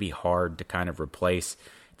Jr. are going to be hard to kind of replace.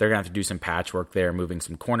 They're going to have to do some patchwork there, moving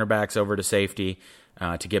some cornerbacks over to safety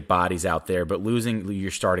to get bodies out there. But losing your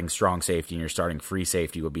starting strong safety and your starting free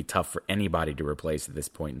safety would be tough for anybody to replace at this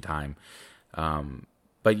point in time.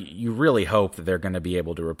 But you really hope that they're going to be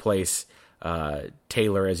able to replace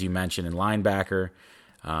Taylor, as you mentioned, in linebacker,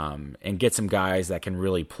 and get some guys that can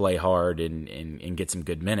really play hard and get some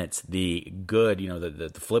good minutes. The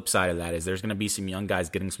flip side of that is there's going to be some young guys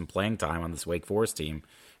getting some playing time on this Wake Forest team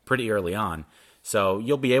pretty early on. So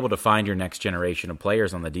you'll be able to find your next generation of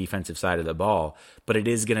players on the defensive side of the ball, but it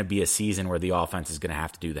is going to be a season where the offense is going to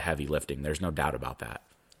have to do the heavy lifting. There's no doubt about that.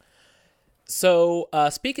 So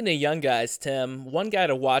speaking of young guys, Tim, one guy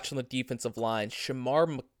to watch on the defensive line,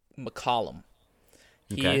 Shamar McCollum.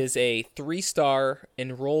 He is a 3-star,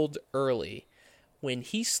 enrolled early. When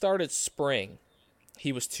he started spring,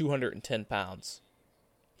 he was 210 pounds.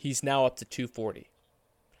 He's now up to 240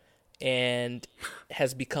 and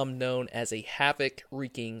has become known as a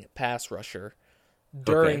havoc-wreaking pass rusher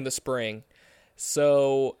during the spring.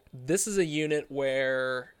 So this is a unit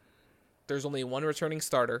where there's only one returning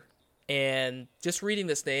starter, and just reading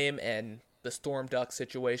this name and the Storm Duck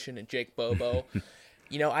situation and Jake Bobo,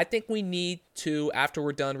 I think we need to, after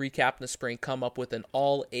we're done recapping the spring, come up with an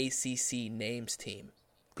all-ACC names team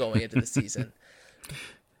going into the season.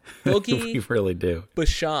 Boogie we really do.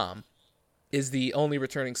 Basham is the only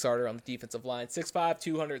returning starter on the defensive line. 6'5",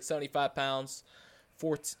 275 pounds,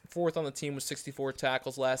 fourth on the team with 64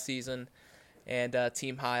 tackles last season, and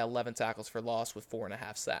team high 11 tackles for loss with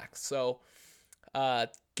 4.5 sacks. So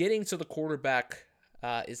getting to the quarterback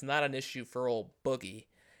is not an issue for old Boogie.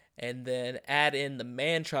 And then add in the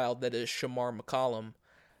man-child that is Shamar McCollum.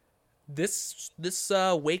 This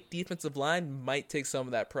Wake defensive line might take some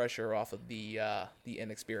of that pressure off of the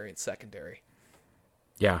inexperienced secondary.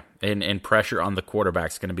 Yeah, and pressure on the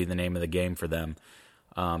quarterback is going to be the name of the game for them.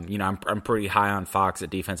 I'm pretty high on Fox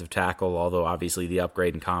at defensive tackle, although obviously the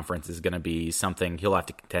upgrade in conference is going to be something he'll have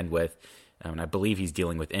to contend with. And I believe he's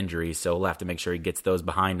dealing with injuries, so he'll have to make sure he gets those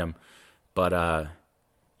behind him. But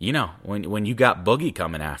when you got Boogie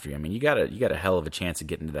coming after you, you got a hell of a chance of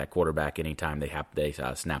getting to that quarterback anytime they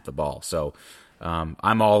snap the ball. So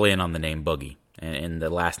I'm all in on the name Boogie, and the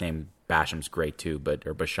last name Basham's great too,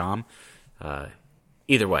 or Basham.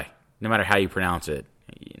 Either way, no matter how you pronounce it,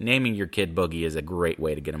 naming your kid Boogie is a great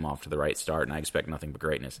way to get him off to the right start, and I expect nothing but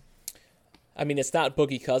greatness. It's not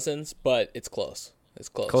Boogie Cousins, but it's close. It's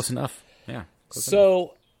close. Close enough. Yeah.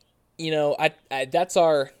 So, that's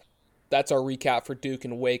our recap for Duke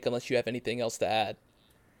and Wake, unless you have anything else to add.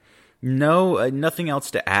 No, nothing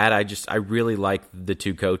else to add. I really like the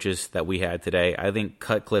 2 coaches that we had today. I think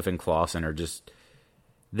Cutcliffe and Clawson are just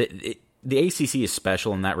the ACC is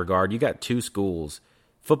special in that regard. You got 2 schools,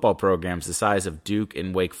 football programs the size of Duke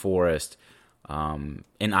and Wake Forest, and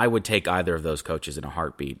I would take either of those coaches in a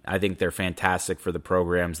heartbeat. I think they're fantastic for the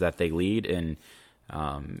programs that they lead, and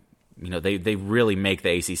they really make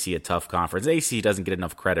the ACC a tough conference. The ACC doesn't get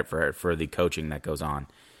enough credit for the coaching that goes on.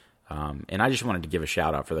 And I just wanted to give a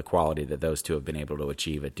shout-out for the quality that those 2 have been able to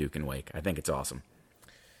achieve at Duke and Wake. I think it's awesome.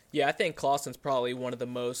 Yeah, I think Clawson's probably one of the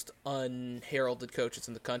most unheralded coaches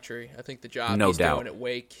in the country. I think the job he's doing at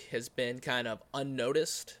Wake has been kind of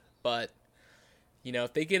unnoticed. But,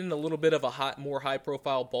 if they get in a little bit of a more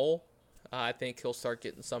high-profile bowl, I think he'll start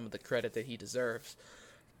getting some of the credit that he deserves.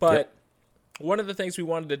 But one of the things we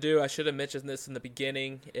wanted to do, I should have mentioned this in the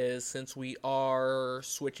beginning, is since we are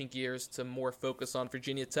switching gears to more focus on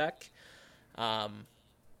Virginia Tech,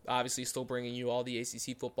 obviously still bringing you all the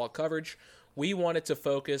ACC football coverage, we wanted to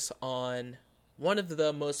focus on one of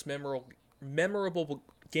the most memorable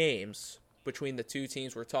games between the two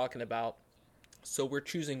teams we're talking about. So we're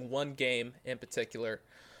choosing one game in particular.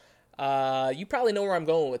 You probably know where I'm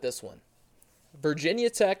going with this one. Virginia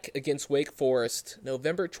Tech against Wake Forest,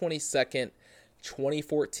 November 22nd,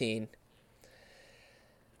 2014.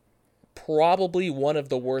 Probably one of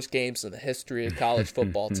the worst games in the history of college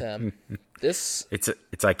football, Tim. It's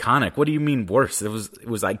iconic. What do you mean worse? It was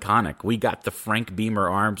iconic. We got the Frank Beamer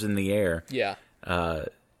arms in the air. Yeah.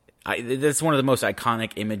 That's one of the most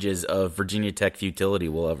iconic images of Virginia Tech futility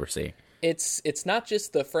we'll ever see. It's not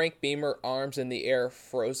just the Frank Beamer arms in the air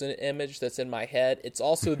frozen image that's in my head. It's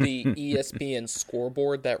also the ESPN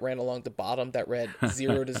scoreboard that ran along the bottom that read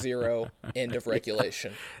 0-0 end of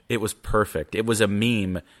regulation. It was perfect. It was a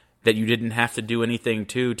meme that you didn't have to do anything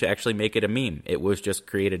to actually make it a meme. It was just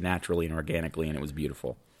created naturally and organically, and it was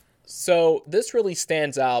beautiful. So this really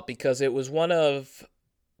stands out because it was one of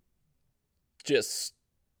just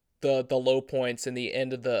the low points in the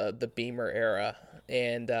end of the Beamer era.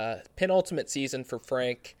 And penultimate season for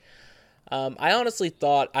Frank. I honestly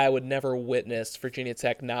thought I would never witness Virginia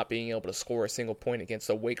Tech not being able to score a single point against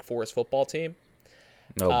a Wake Forest football team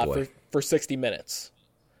for 60 minutes.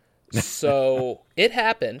 So it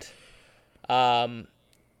happened.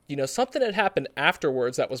 Something had happened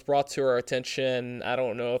afterwards that was brought to our attention. I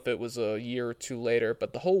don't know if it was a year or two later,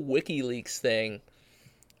 but the whole WikiLeaks thing,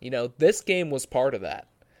 this game was part of that.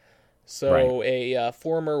 So right. A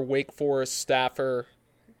former Wake Forest staffer,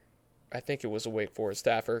 I think it was a Wake Forest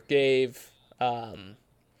staffer, gave a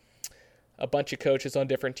bunch of coaches on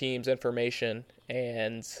different teams information,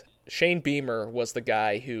 and Shane Beamer was the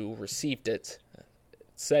guy who received it.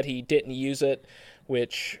 Said he didn't use it,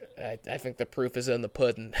 which I think the proof is in the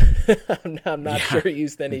pudding. I'm not sure he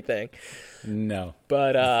used anything. No.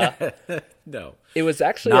 But no. It was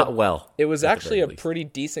actually not well. It was actually a pretty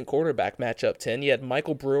decent quarterback matchup, 10. You had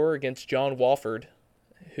Michael Brewer against John Walford,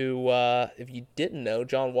 who, if you didn't know,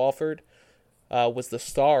 John Walford was the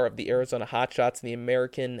star of the Arizona Hotshots in the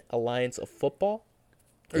American Alliance of Football,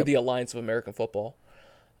 or the Alliance of American Football.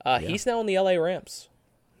 He's now in the LA Rams.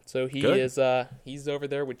 So he is he's over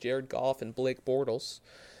there with Jared Goff and Blake Bortles.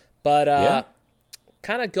 But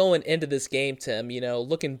kind of going into this game, Tim,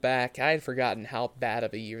 looking back, I had forgotten how bad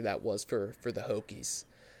of a year that was for the Hokies.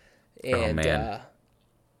 And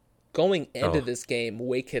going into this game,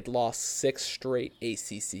 Wake had lost 6 straight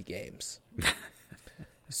ACC games.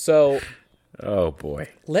 So, oh boy.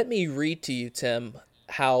 Let me read to you, Tim,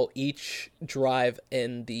 how each drive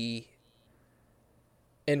in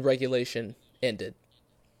regulation ended.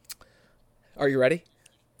 Are you ready?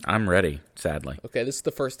 I'm ready, sadly. Okay, this is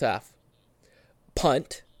the first half.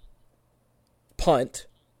 Punt. Punt.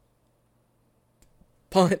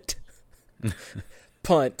 Punt.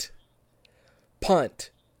 Punt. Punt.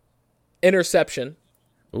 Interception.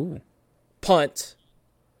 Ooh. Punt.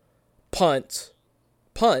 Punt.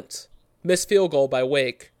 Punt. Missed field goal by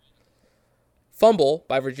Wake. Fumble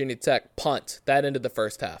by Virginia Tech. Punt. That ended the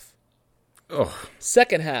first half. Oh.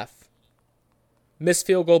 Second half. Missed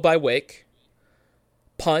field goal by Wake.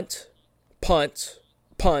 Punt. Punt.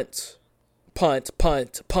 Punt. Punt.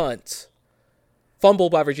 Punt. Punt.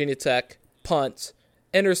 Fumble by Virginia Tech. Punt.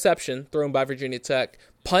 Interception thrown by Virginia Tech.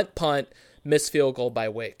 Punt. Punt. Missed field goal by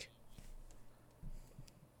Wake.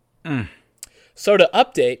 So to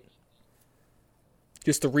update,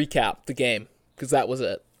 just to recap the game, because that was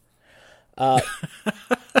it.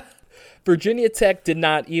 Virginia Tech did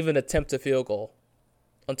not even attempt a field goal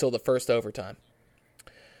until the first overtime.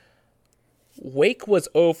 Wake was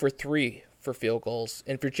 0 for 3 for field goals,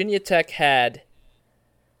 and Virginia Tech had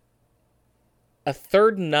a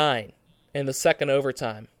 3rd and 9 in the second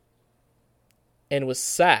overtime and was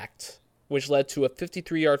sacked, which led to a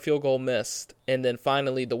 53-yard field goal missed, and then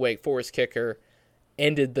finally the Wake Forest kicker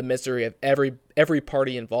ended the misery of every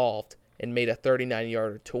party involved and made a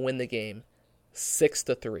 39-yarder to win the game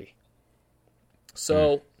 6-3.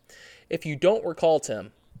 So, if you don't recall,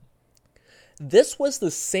 Tim, this was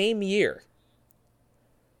the same year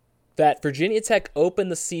that Virginia Tech opened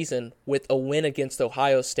the season with a win against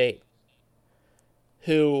Ohio State,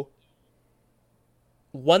 who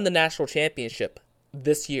won the national championship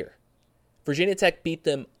this year. Virginia Tech beat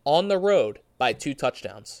them on the road by 2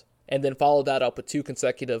 touchdowns, and then followed that up with 2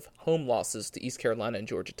 consecutive home losses to East Carolina and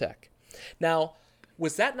Georgia Tech. Now,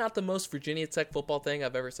 was that not the most Virginia Tech football thing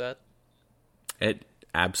I've ever said? It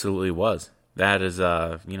absolutely was. That is,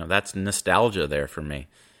 that's nostalgia there for me.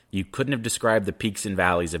 You couldn't have described the peaks and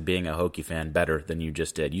valleys of being a Hokie fan better than you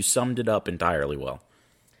just did. You summed it up entirely well.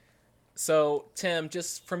 So, Tim,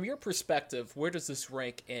 just from your perspective, where does this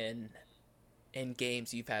rank in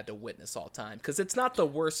games you've had to witness all time? Because it's not the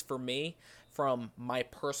worst for me from my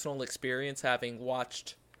personal experience, having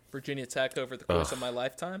watched Virginia Tech over the course of my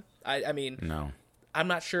lifetime. I mean, No. I'm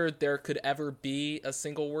not sure there could ever be a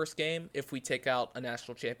single worst game if we take out a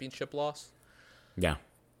national championship loss. Yeah.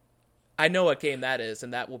 I know what game that is,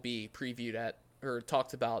 and that will be previewed at or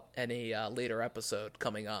talked about in a later episode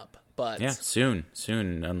coming up. But Yeah, soon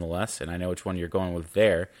nonetheless, and I know which one you're going with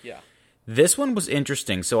there. yeah, This one was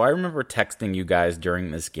interesting. So I remember texting you guys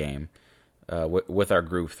during this game with our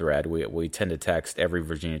group thread. We tend to text every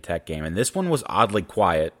Virginia Tech game, and this one was oddly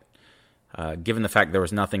quiet, given the fact there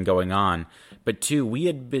was nothing going on. But two, we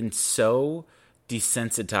had been so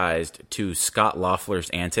desensitized to Scott Loeffler's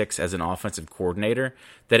antics as an offensive coordinator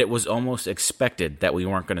that it was almost expected that we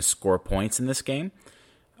weren't going to score points in this game.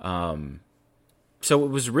 So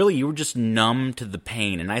it was really, you were just numb to the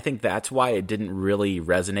pain, and I think that's why it didn't really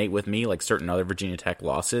resonate with me like certain other Virginia Tech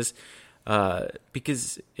losses,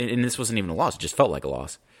 because, and this wasn't even a loss, it just felt like a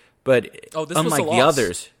loss. But this was unlike a the loss.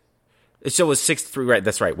 others, so it was 6-3, right,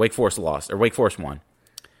 that's right, Wake Forest lost, or Wake Forest won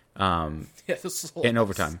yeah, this was in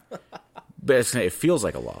overtime. But it feels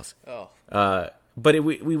like a loss. Oh, But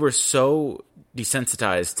we were so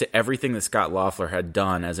desensitized to everything that Scott Loeffler had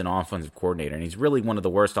done as an offensive coordinator, and he's really one of the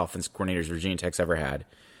worst offensive coordinators Virginia Tech's ever had.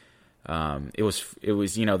 It was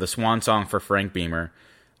the swan song for Frank Beamer,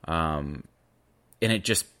 and it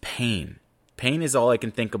just pain is all I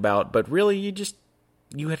can think about. But really,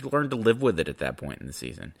 you had learned to live with it at that point in the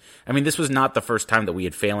season. I mean, this was not the first time that we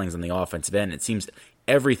had failings on the offensive end. It seems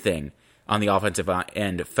everything on the offensive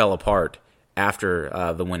end fell apart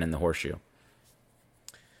after the win in the Horseshoe.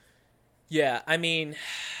 yeah. I mean,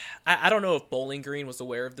 I don't know if Bowling Green was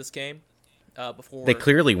aware of this game before. They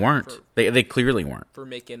clearly weren't. They clearly weren't. For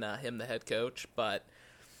making him the head coach, but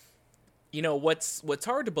what's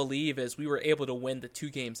hard to believe is we were able to win the 2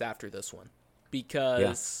 games after this one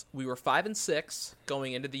because we were 5-6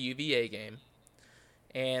 going into the UVA game,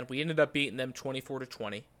 and we ended up beating them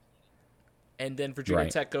 24-20. And then Virginia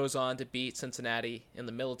Tech goes on to beat Cincinnati in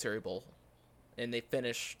the Military Bowl, and they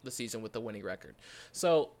finish the season with the winning record.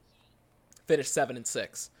 So, finished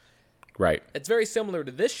 7-6. Right. It's very similar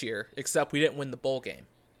to this year, except we didn't win the bowl game.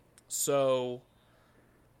 So,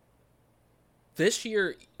 this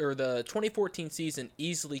year, or the 2014 season,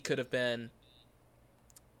 easily could have been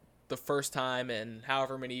the first time in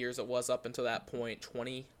however many years it was up until that point,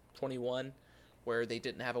 2021, where they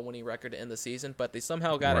didn't have a winning record to end the season, but they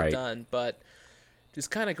somehow got it done. But just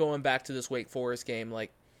kind of going back to this Wake Forest game,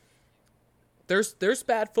 like, there's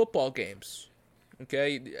bad football games,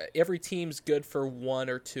 okay? Every team's good for 1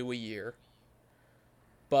 or 2 a year,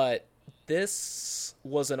 but this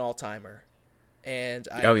was an all-timer, and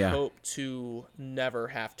I hope to never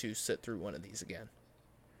have to sit through one of these again.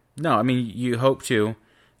 No, I mean, you hope to.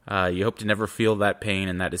 You hope to never feel that pain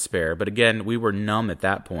and that despair. But again, we were numb at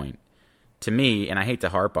that point. To me, and I hate to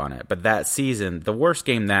harp on it, but that season, the worst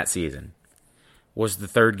game that season was the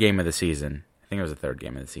 3rd game of the season. I think it was the 3rd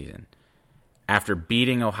game of the season. After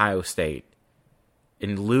beating Ohio State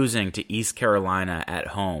and losing to East Carolina at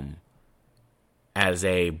home as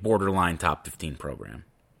a borderline top 15 program.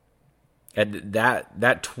 At that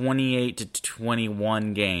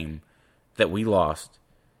 28-21 game that we lost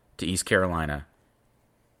to East Carolina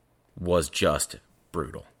was just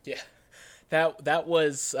brutal. Yeah. That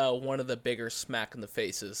was one of the bigger smack in the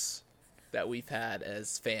faces that we've had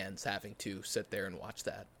as fans, having to sit there and watch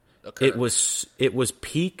that occur. It was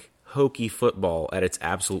peak Hokie football at its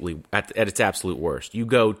absolute worst. You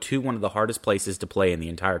go to one of the hardest places to play in the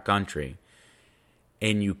entire country,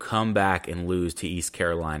 and you come back and lose to East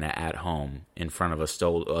Carolina at home in front of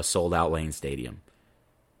a sold-out Lane Stadium.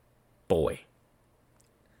 Boy,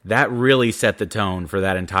 that really set the tone for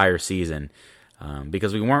that entire season.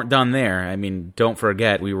 Because we weren't done there. I mean, don't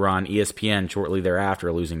forget, we were on ESPN shortly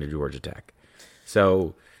thereafter, losing to Georgia Tech.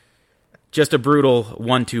 So, just a brutal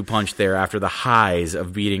 1-2 punch there after the highs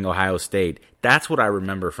of beating Ohio State. That's what I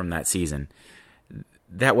remember from that season.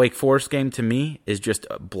 That Wake Forest game, to me, is just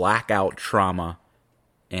a blackout trauma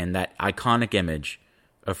and that iconic image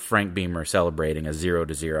of Frank Beamer celebrating a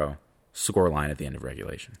 0-0 scoreline at the end of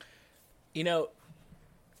regulation.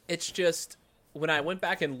 It's just, when I went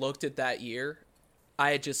back and looked at that year,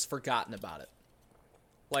 I had just forgotten about it.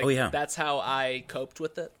 Like, That's how I coped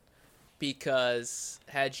with it. Because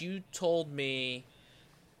had you told me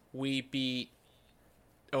we beat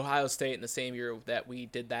Ohio State in the same year that we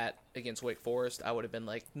did that against Wake Forest, I would have been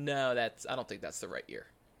like, no, I don't think that's the right year.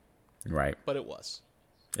 Right. But it was.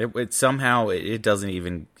 It somehow it doesn't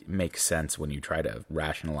even make sense when you try to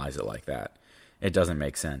rationalize it like that. It doesn't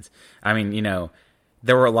make sense. I mean,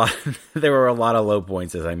 there were a lot of low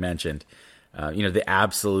points, as I mentioned. The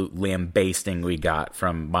absolute lambasting we got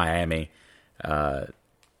from Miami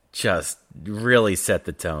just really set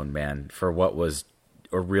the tone, man, for what was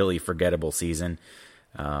a really forgettable season.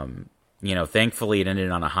 Thankfully it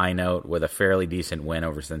ended on a high note with a fairly decent win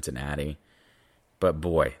over Cincinnati. But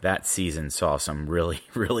boy, that season saw some really,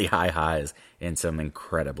 really high highs and some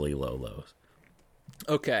incredibly low lows.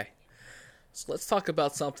 Okay. So let's talk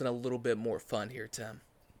about something a little bit more fun here, Tim.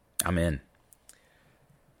 I'm in.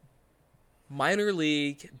 Minor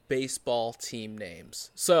league baseball team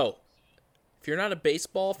names. So, if you're not a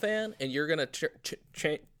baseball fan and you're going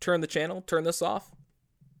to turn the channel, turn this off,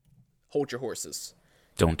 hold your horses.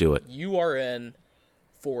 Don't do it. You are in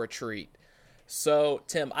for a treat. So,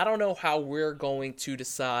 Tim, I don't know how we're going to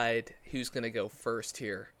decide who's going to go first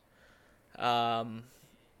here. I'll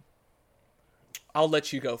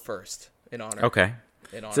let you go first in honor. Okay.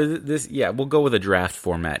 So we'll go with a draft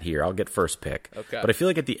format here. I'll get first pick. Okay. But I feel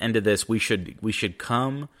like at the end of this, we should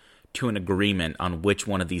come to an agreement on which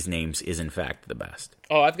one of these names is in fact the best.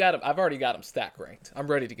 Oh, I've already got them stack ranked. I'm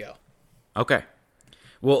ready to go. Okay.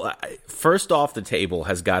 Well, first off the table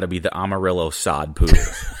has got to be the Amarillo Sod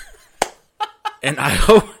Poodles. And I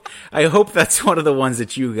hope that's one of the ones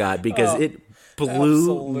that you got because it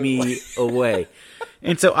blew me away.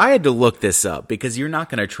 And so I had to look this up because you're not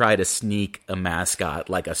going to try to sneak a mascot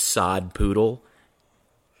like a sod poodle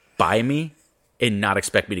by me and not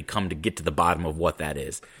expect me to get to the bottom of what that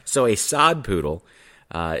is. So a sod poodle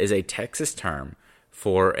is a Texas term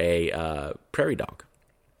for a prairie dog.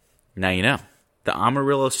 Now you know. The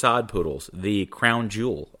Amarillo Sod Poodles, the crown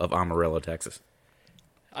jewel of Amarillo, Texas.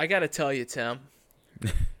 I got to tell you, Tim.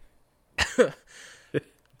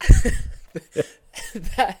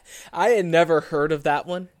 I had never heard of that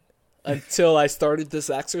one until I started this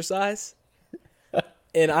exercise,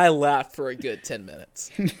 and I laughed for a good 10 minutes.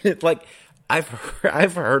 Like,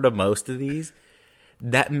 I've heard of most of these.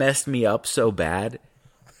 That messed me up so bad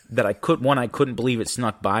that I couldn't believe it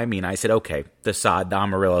snuck by me, and I said, okay, the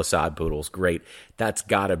Amarillo Sod Poodles, great. That's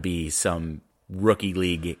got to be some rookie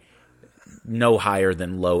league, no higher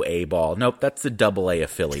than low A ball. Nope, that's the double A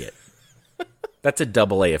affiliate. That's a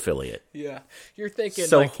double A affiliate. Yeah. You're thinking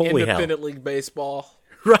so like independent league baseball.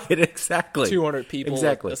 Right, exactly. 200 people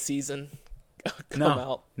a season come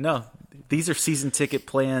out. No, these are season ticket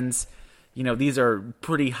plans. These are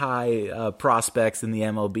pretty high prospects in the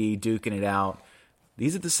MLB duking it out.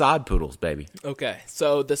 These are the Sod Poodles, baby. Okay,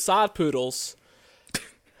 so the Sod Poodles.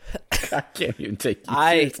 I can't even take you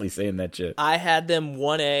seriously saying that shit. I had them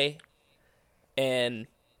 1A, and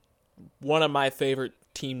one of my favorite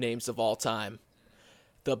team names of all time,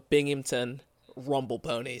 the Binghamton Rumble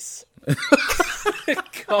Ponies.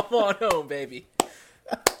 Come on home, baby.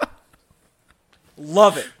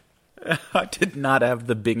 Love it. I did not have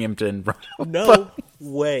the Binghamton Rumble No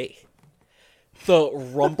way. The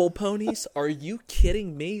Rumble Ponies? Are you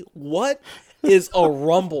kidding me? What is a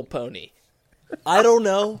Rumble Pony? I don't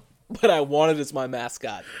know, but I want it as my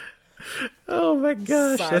mascot. Oh my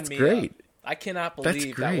gosh, that's great. Up. I cannot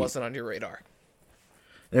believe that wasn't on your radar.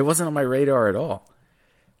 It wasn't on my radar at all.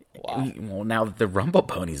 Wow. Well, now that the Rumble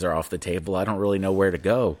Ponies are off the table, I don't really know where to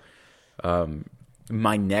go.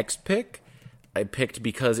 My next pick, I picked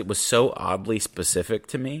because it was so oddly specific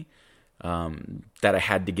to me that I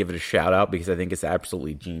had to give it a shout out because I think it's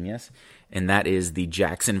absolutely genius, and that is the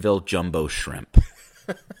Jacksonville Jumbo Shrimp.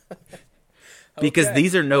 Because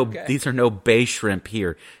these are no bay shrimp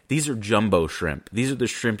here. These are jumbo shrimp. These are the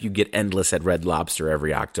shrimp you get endless at Red Lobster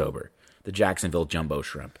every October. The Jacksonville Jumbo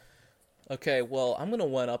Shrimp. Okay, well, I'm going to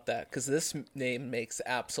one-up that because this name makes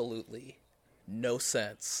absolutely no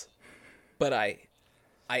sense. But I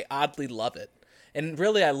oddly love it. And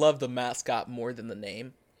really, I love the mascot more than the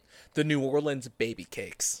name. The New Orleans Baby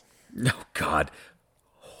Cakes. Oh, God.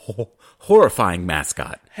 Horrifying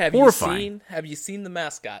mascot. Have you seen the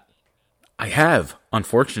mascot? I have,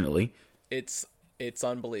 unfortunately. It's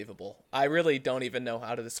unbelievable. I really don't even know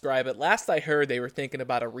how to describe it. Last I heard, they were thinking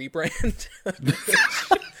about a rebrand.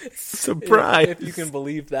 Surprise! If you can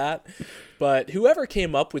believe that. But whoever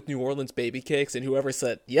came up with New Orleans Baby Cakes and whoever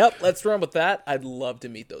said, "Yep, let's run with that," I'd love to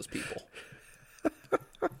meet those people.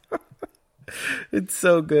 It's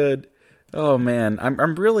so good. Oh man,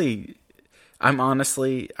 I'm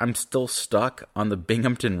still stuck on the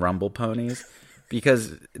Binghamton Rumble Ponies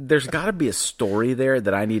because there's got to be a story there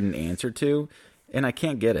that I need an answer to, and I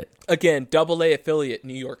can't get it. Again, Double A affiliate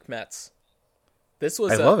New York Mets.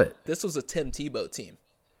 I love it. This was a Tim Tebow team.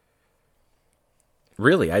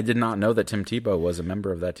 Really, I did not know that Tim Tebow was a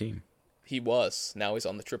member of that team. He was. Now he's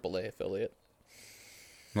on the AAA affiliate.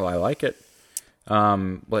 Well, I like it.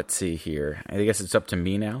 Let's see here. I guess it's up to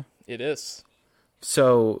me now. It is.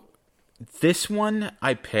 So this one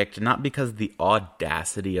I picked not because of the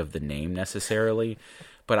audacity of the name necessarily,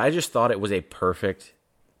 but I just thought it was a perfect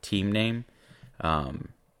team name.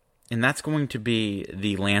 And that's going to be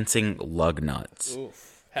the Lansing Lugnuts.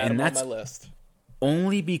 Oof. Had them on my list.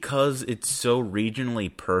 Only because it's so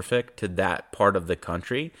regionally perfect to that part of the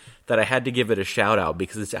country that I had to give it a shout out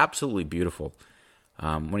because it's absolutely beautiful.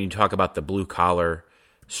 When you talk about the blue collar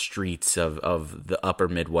streets of the upper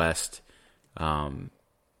Midwest,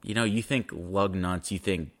 you think lug nuts, you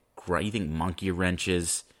think monkey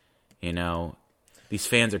wrenches, these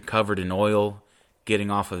fans are covered in oil, getting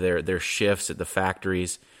off of their shifts at the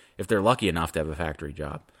factories, if they're lucky enough to have a factory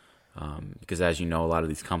job. Because as you know, a lot of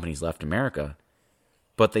these companies left America,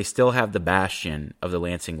 but they still have the bastion of the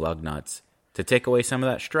Lansing Lugnuts to take away some of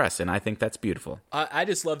that stress, and I think that's beautiful. I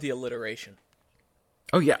just love the alliteration.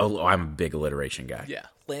 Oh, yeah. Oh, I'm a big alliteration guy. Yeah.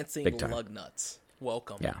 Lansing Lugnuts.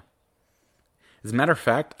 Welcome. Yeah. As a matter of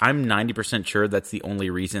fact, I'm 90% sure that's the only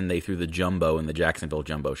reason they threw the jumbo in the Jacksonville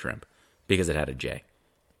Jumbo Shrimp, because it had a J.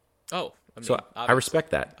 Oh, I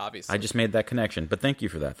respect that. Obviously. I just made that connection, but thank you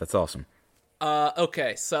for that. That's awesome.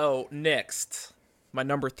 Okay, so next, my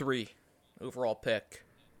number 3 overall pick,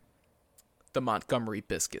 the Montgomery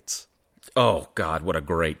Biscuits. Oh, God, what a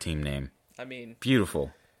great team name. I mean,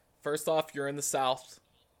 beautiful. First off, you're in the South.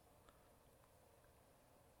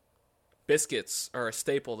 Biscuits are a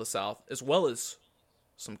staple of the South, as well as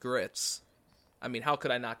some grits. I mean, how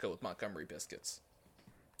could I not go with Montgomery Biscuits?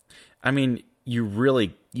 I mean,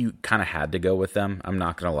 you kind of had to go with them. I'm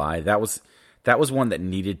not going to lie. That was one that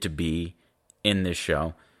needed to be in this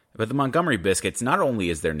show. But the Montgomery Biscuits, not only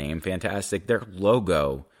is their name fantastic, their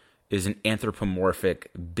logo is an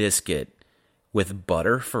anthropomorphic biscuit with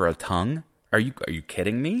butter for a tongue. Are you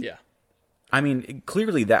kidding me? Yeah. I mean,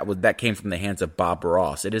 clearly that came from the hands of Bob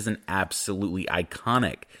Ross. It is an absolutely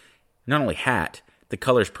iconic, not only hat, the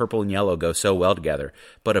colors purple and yellow go so well together,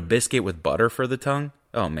 but a biscuit with butter for the tongue?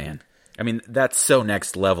 Oh, man. I mean, that's so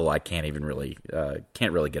next level. I can't really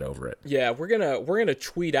get over it. Yeah, we're gonna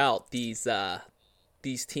tweet out these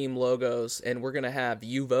team logos, and we're gonna have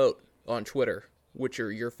you vote on Twitter which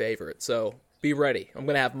are your favorite. So be ready. I'm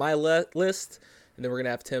gonna have my list, and then we're gonna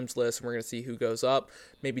have Tim's list, and we're gonna see who goes up.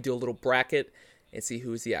 Maybe do a little bracket and see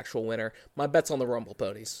who is the actual winner. My bet's on the Rumble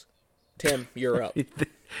Ponies. Tim, you're up.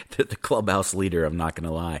 the clubhouse leader. I'm not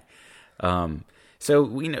gonna lie.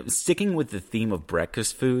 So sticking with the theme of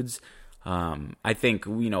breakfast foods. I think,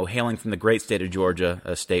 hailing from the great state of Georgia,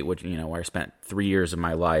 a state which, where I spent 3 years of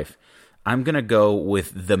my life, I'm going to go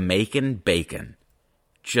with the Macon Bacon,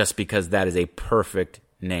 just because that is a perfect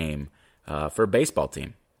name for a baseball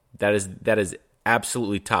team. That is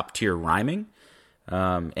absolutely top tier rhyming.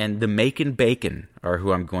 And the Macon Bacon are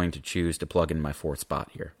who I'm going to choose to plug in my 4th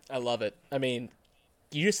spot here. I love it. I mean,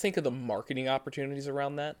 you just think of the marketing opportunities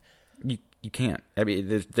around that. You can't. I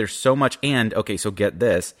mean, there's so much. And, okay, so get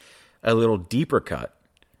this. A little deeper cut.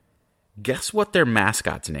 Guess what their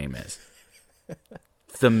mascot's name is?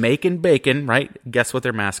 The Macon Bacon, right? Guess what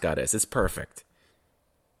their mascot is? It's perfect.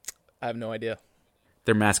 I have no idea.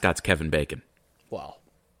 Their mascot's Kevin Bacon. Wow.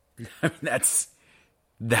 I mean,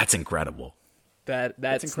 that's incredible.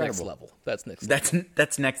 That's incredible. Next level. That's next level.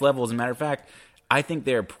 That's next level. As a matter of fact, I think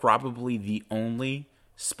they're probably the only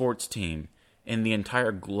sports team in the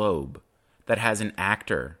entire globe that has an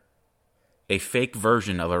actor, a fake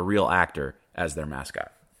version of a real actor, as their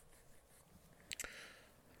mascot.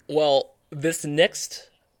 Well, this next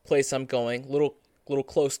place I'm going, little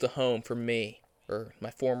close to home for me, or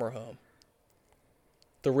my former home,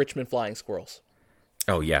 the Richmond Flying Squirrels.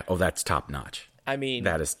 Oh, yeah. Oh, that's top notch. I mean,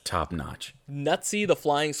 that is top notch. Nutsy the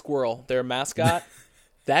Flying Squirrel, their mascot,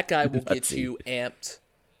 that guy will get you amped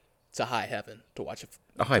to high heaven to watch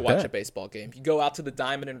a baseball game. You go out to the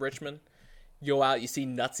Diamond in Richmond, you go out, you see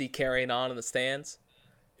Nutsy carrying on in the stands.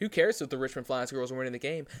 Who cares if the Richmond Flying Squirrels are winning the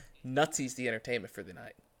game? Nutsy's the entertainment for the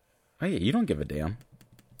night. Oh, yeah, you don't give a damn.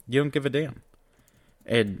 You don't give a damn.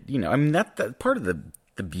 And, I mean, that part of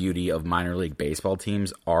the beauty of minor league baseball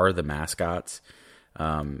teams are the mascots.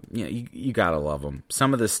 You gotta love them.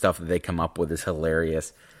 Some of the stuff that they come up with is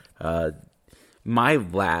hilarious. My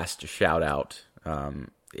last shout out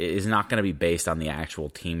is not going to be based on the actual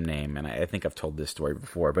team name, and I think I've told this story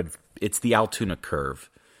before, but it's the Altoona Curve.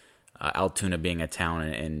 Altoona being a town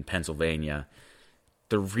in Pennsylvania.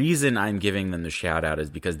 The reason I'm giving them the shout out is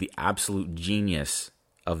because the absolute genius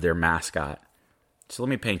of their mascot. So let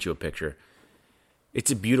me paint you a picture.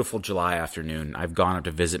 It's a beautiful July afternoon. I've gone up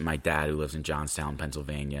to visit my dad who lives in Johnstown,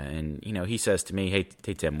 Pennsylvania. And, he says to me, hey,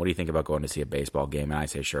 Tim, what do you think about going to see a baseball game? And I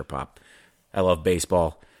say, sure, Pop. I love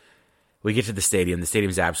baseball. We get to the stadium. The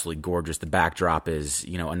stadium's absolutely gorgeous. The backdrop is,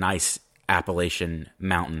 a nice Appalachian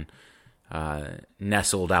mountain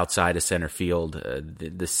nestled outside of center field.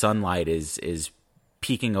 The sunlight is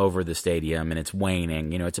peeking over the stadium, and it's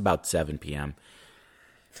waning. It's about 7 p.m.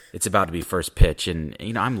 It's about to be first pitch, and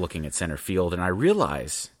I'm looking at center field, and I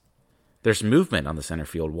realize there's movement on the center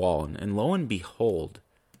field wall, and lo and behold,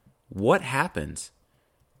 what happens?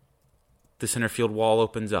 The center field wall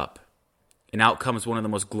opens up, and out comes one of the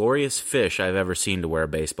most glorious fish I've ever seen to wear a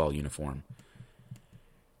baseball uniform.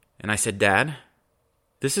 And I said, Dad,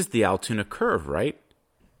 this is the Altoona Curve, right?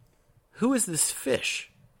 Who is this fish?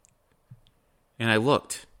 And I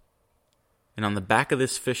looked, and on the back of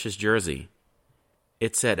this fish's jersey,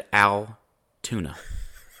 it said Al Tuna.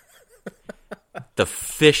 The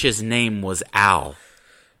fish's name was Al,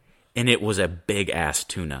 and it was a big-ass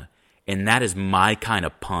tuna. And that is my kind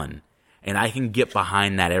of pun. And I can get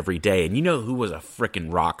behind that every day. And you know who was a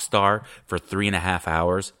freaking rock star for 3.5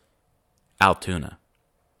 hours? Altoona.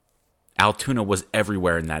 Altoona was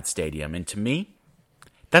everywhere in that stadium. And to me,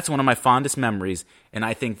 that's one of my fondest memories. And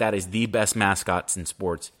I think that is the best mascots in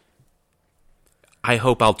sports. I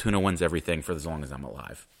hope Altoona wins everything for as long as I'm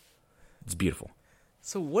alive. It's beautiful.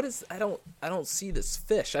 So what is? I don't see this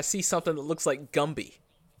fish. I see something that looks like Gumby.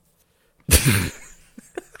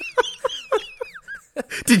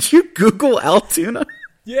 Did you Google Altoona?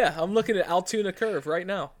 Yeah, I'm looking at Altoona Curve right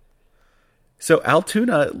now. So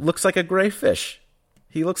Altoona looks like a gray fish.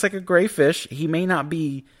 He looks like a gray fish. He may not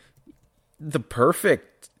be the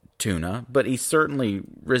perfect tuna, but he certainly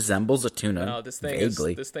resembles a tuna. No, this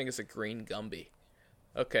thing is a green Gumby.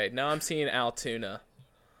 Okay, now I'm seeing Altoona.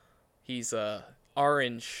 He's a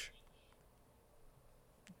orange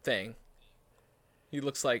thing. He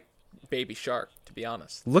looks like Baby Shark, to be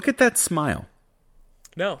honest. Look at that smile.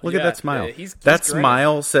 No, Look at that smile. He's that great.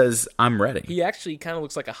 Smile says, I'm ready. He actually kind of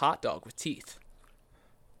looks like a hot dog with teeth.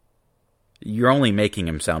 You're only making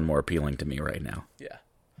him sound more appealing to me right now. Yeah.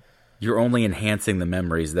 You're only enhancing the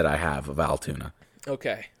memories that I have of Altoona.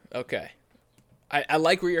 Okay. I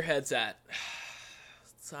like where your head's at.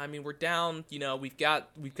 So, I mean, we're down, we've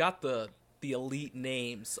got the elite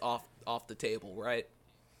names off the table, right?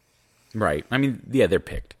 Right. I mean, yeah, they're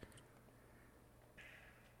picked.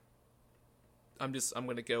 I'm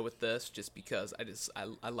going to go with this just because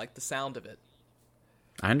I like the sound of it.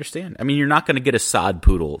 I understand. I mean, you're not going to get a sod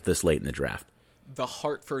poodle this late in the draft. The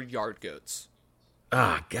Hartford Yard Goats.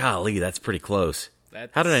 Ah, golly, that's pretty close.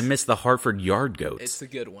 How did I miss the Hartford Yard Goats? It's a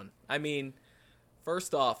good one. I mean,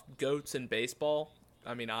 first off, goats and baseball,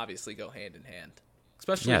 obviously go hand in hand.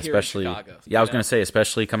 Especially here in Chicago. Yeah, I was going to say,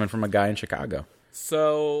 especially coming from a guy in Chicago.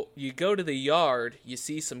 So, you go to the yard, you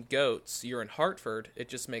see some goats, you're in Hartford, it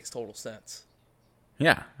just makes total sense.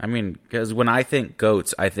 Yeah, I mean, because when I think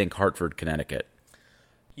goats, I think Hartford, Connecticut.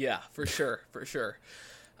 Yeah, for sure.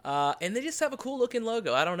 And they just have a cool looking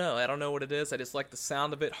logo. I don't know what it is. I just like the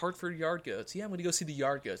sound of it. Hartford Yard Goats. Yeah, I'm going to go see the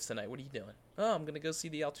Yard Goats tonight. What are you doing? Oh, I'm going to go see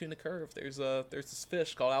the Altoona Curve. There's this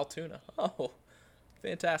fish called Altoona. Oh,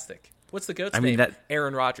 fantastic. What's the goat's name?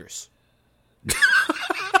 Aaron Rodgers.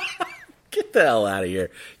 Get the hell out of here.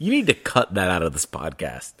 You need to cut that out of this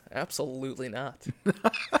podcast. Absolutely not.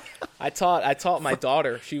 I taught my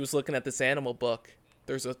daughter. She was looking at this animal book.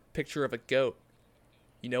 There's a picture of a goat.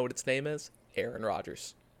 You know what its name is? Aaron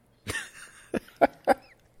Rodgers.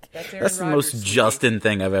 That's the most Justin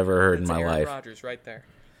thing I've ever heard in my life. Aaron Rodgers right there.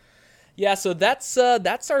 Yeah, so that's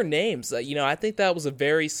our names. I think that was a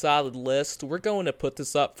very solid list. We're going to put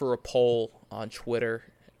this up for a poll on Twitter,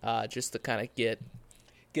 just to kind of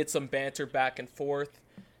get some banter back and forth.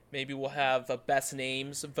 Maybe we'll have a best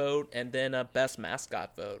names vote and then a best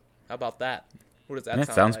mascot vote. How about that? What does that sound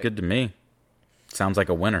like? Sounds good to me. Sounds like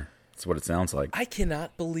a winner. That's what it sounds like. I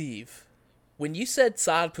cannot believe. When you said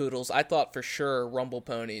sod poodles, I thought for sure Rumble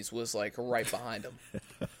Ponies was like right behind them.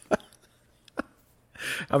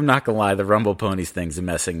 I'm not going to lie. The Rumble Ponies thing's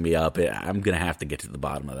messing me up. I'm going to have to get to the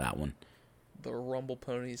bottom of that one. The Rumble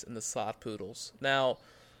Ponies and the sod poodles. Now,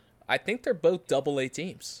 I think they're both Double-A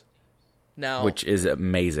teams. Now, which is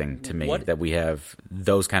amazing to me that we have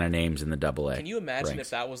those kind of names in the Double-A. Can you imagine if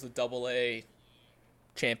that was the Double-A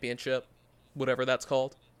championship, whatever that's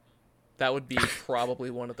called? That would be probably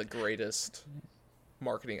one of the greatest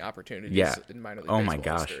marketing opportunities in minor league baseball my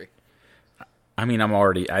gosh. history. I mean,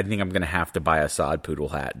 I think I'm going to have to buy a sod poodle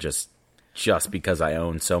hat just because I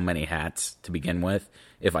own so many hats to begin with.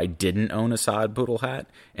 If I didn't own a sod poodle hat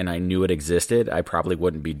and I knew it existed, I probably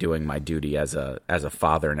wouldn't be doing my duty as a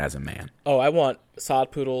father and as a man. Oh, I want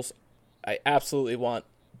sod poodles. I absolutely want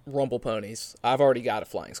Rumble Ponies. I've already got a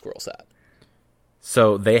Flying Squirrels hat.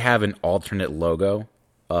 So they have an alternate logo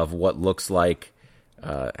of what looks like,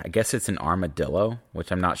 I guess it's an armadillo,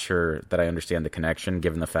 which I'm not sure that I understand the connection,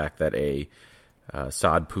 given the fact that a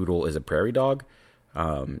sod poodle is a prairie dog,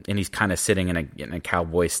 and he's kind of sitting in a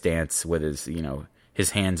cowboy stance with his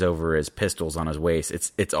his hands over his pistols on his waist.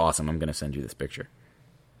 It's awesome. I'm going to send you this picture.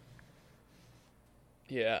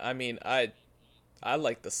 Yeah, I mean, I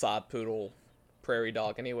like the sod poodle prairie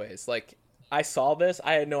dog anyways. Like, I saw this,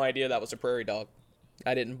 I had no idea that was a prairie dog.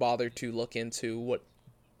 I didn't bother to look into what...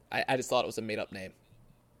 I just thought it was a made-up name.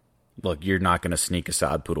 Look, you're not going to sneak a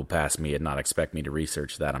sod poodle past me and not expect me to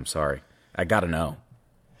research that. I'm sorry. I got to know.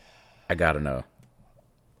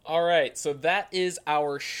 All right, so that is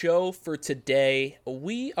our show for today.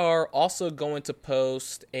 We are also going to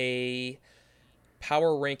post a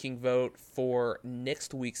power ranking vote for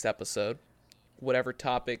next week's episode. Whatever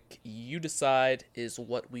topic you decide is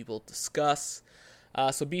what we will discuss.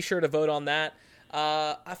 So be sure to vote on that.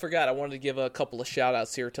 I forgot, I wanted to give a couple of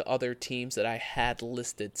shout-outs here to other teams that I had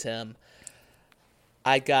listed, Tim.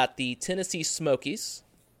 I got the Tennessee Smokies,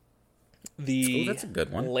 the that's a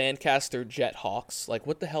good one. Lancaster Jethawks. Like,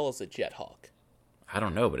 what the hell is a Jethawk? I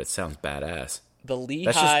don't know, but it sounds badass. The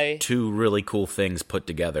Lehigh... That's just two really cool things put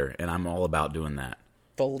together, and I'm all about doing that.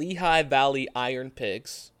 The Lehigh Valley Iron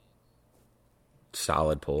Pigs.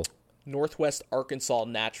 Solid pull. Northwest Arkansas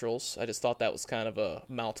Naturals. I just thought that was kind of a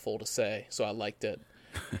mouthful to say, so I liked it.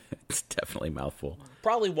 It's definitely a mouthful.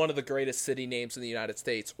 Probably one of the greatest city names in the United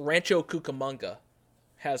States. Rancho Cucamonga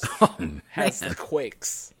has the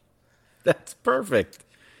Quakes. That's perfect.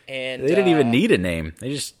 And they didn't even need a name.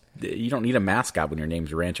 You don't need a mascot when your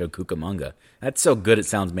name's Rancho Cucamonga. That's so good it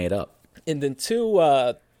sounds made up. And then two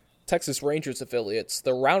Texas Rangers affiliates,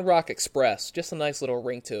 the Round Rock Express. Just a nice little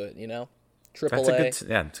ring to it, you know? AAA. It's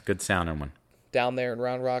a good sounding one. Down there in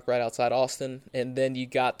Round Rock, right outside Austin. And then you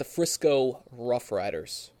got the Frisco Rough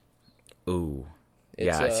Riders. Ooh.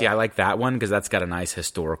 See, I like that one because that's got a nice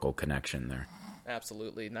historical connection there.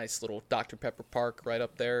 Absolutely. Nice little Dr. Pepper Park right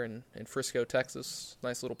up there in Frisco, Texas.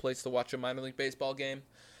 Nice little place to watch a minor league baseball game.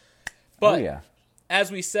 But,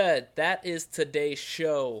 as we said, that is today's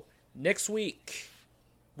show. Next week,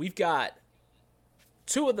 we've got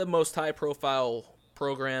two of the most high-profile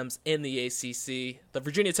programs in the ACC, the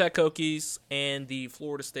Virginia Tech Hokies and the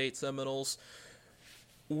Florida State Seminoles.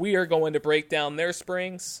 We are going to break down their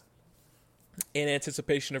springs in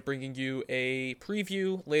anticipation of bringing you a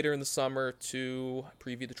preview later in the summer to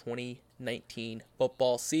preview the 2019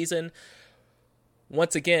 football season.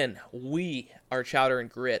 Once again, we are Chowder and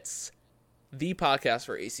Grits, the podcast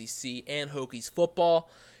for ACC and Hokies football.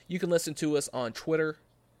 You can listen to us on Twitter.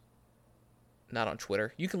 Not on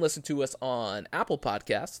Twitter. You can listen to us on Apple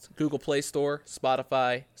Podcasts, Google Play Store,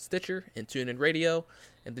 Spotify, Stitcher, and TuneIn Radio.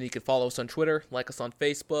 And then you can follow us on Twitter, like us on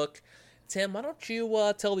Facebook. Tim, why don't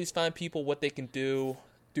you tell these fine people what they can do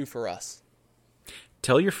for us?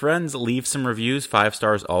 Tell your friends, leave some reviews. 5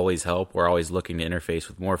 stars always help. We're always looking to interface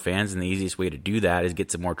with more fans, and the easiest way to do that is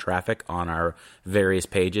get some more traffic on our various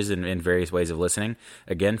pages and various ways of listening.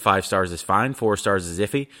 Again, 5 stars is fine. 4 stars is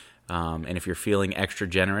iffy. And if you're feeling extra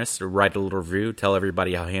generous, write a little review. Tell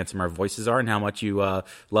everybody how handsome our voices are and how much you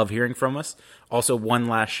love hearing from us. Also, one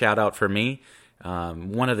last shout out for me.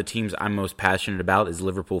 One of the teams I'm most passionate about is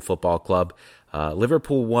Liverpool Football Club.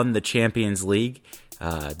 Liverpool won the Champions League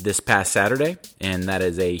this past Saturday, and that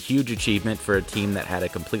is a huge achievement for a team that had a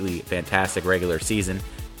completely fantastic regular season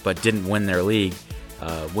but didn't win their league.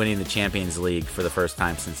 Winning the Champions League for the first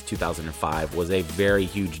time since 2005 was a very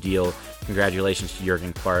huge deal. Congratulations to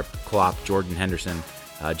Jurgen Klopp, Jordan Henderson,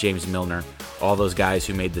 James Milner, all those guys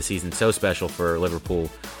who made the season so special for Liverpool.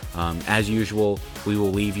 As usual, we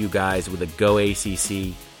will leave you guys with a go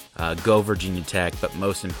ACC, go Virginia Tech, but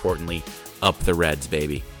most importantly, up the Reds,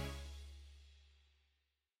 baby.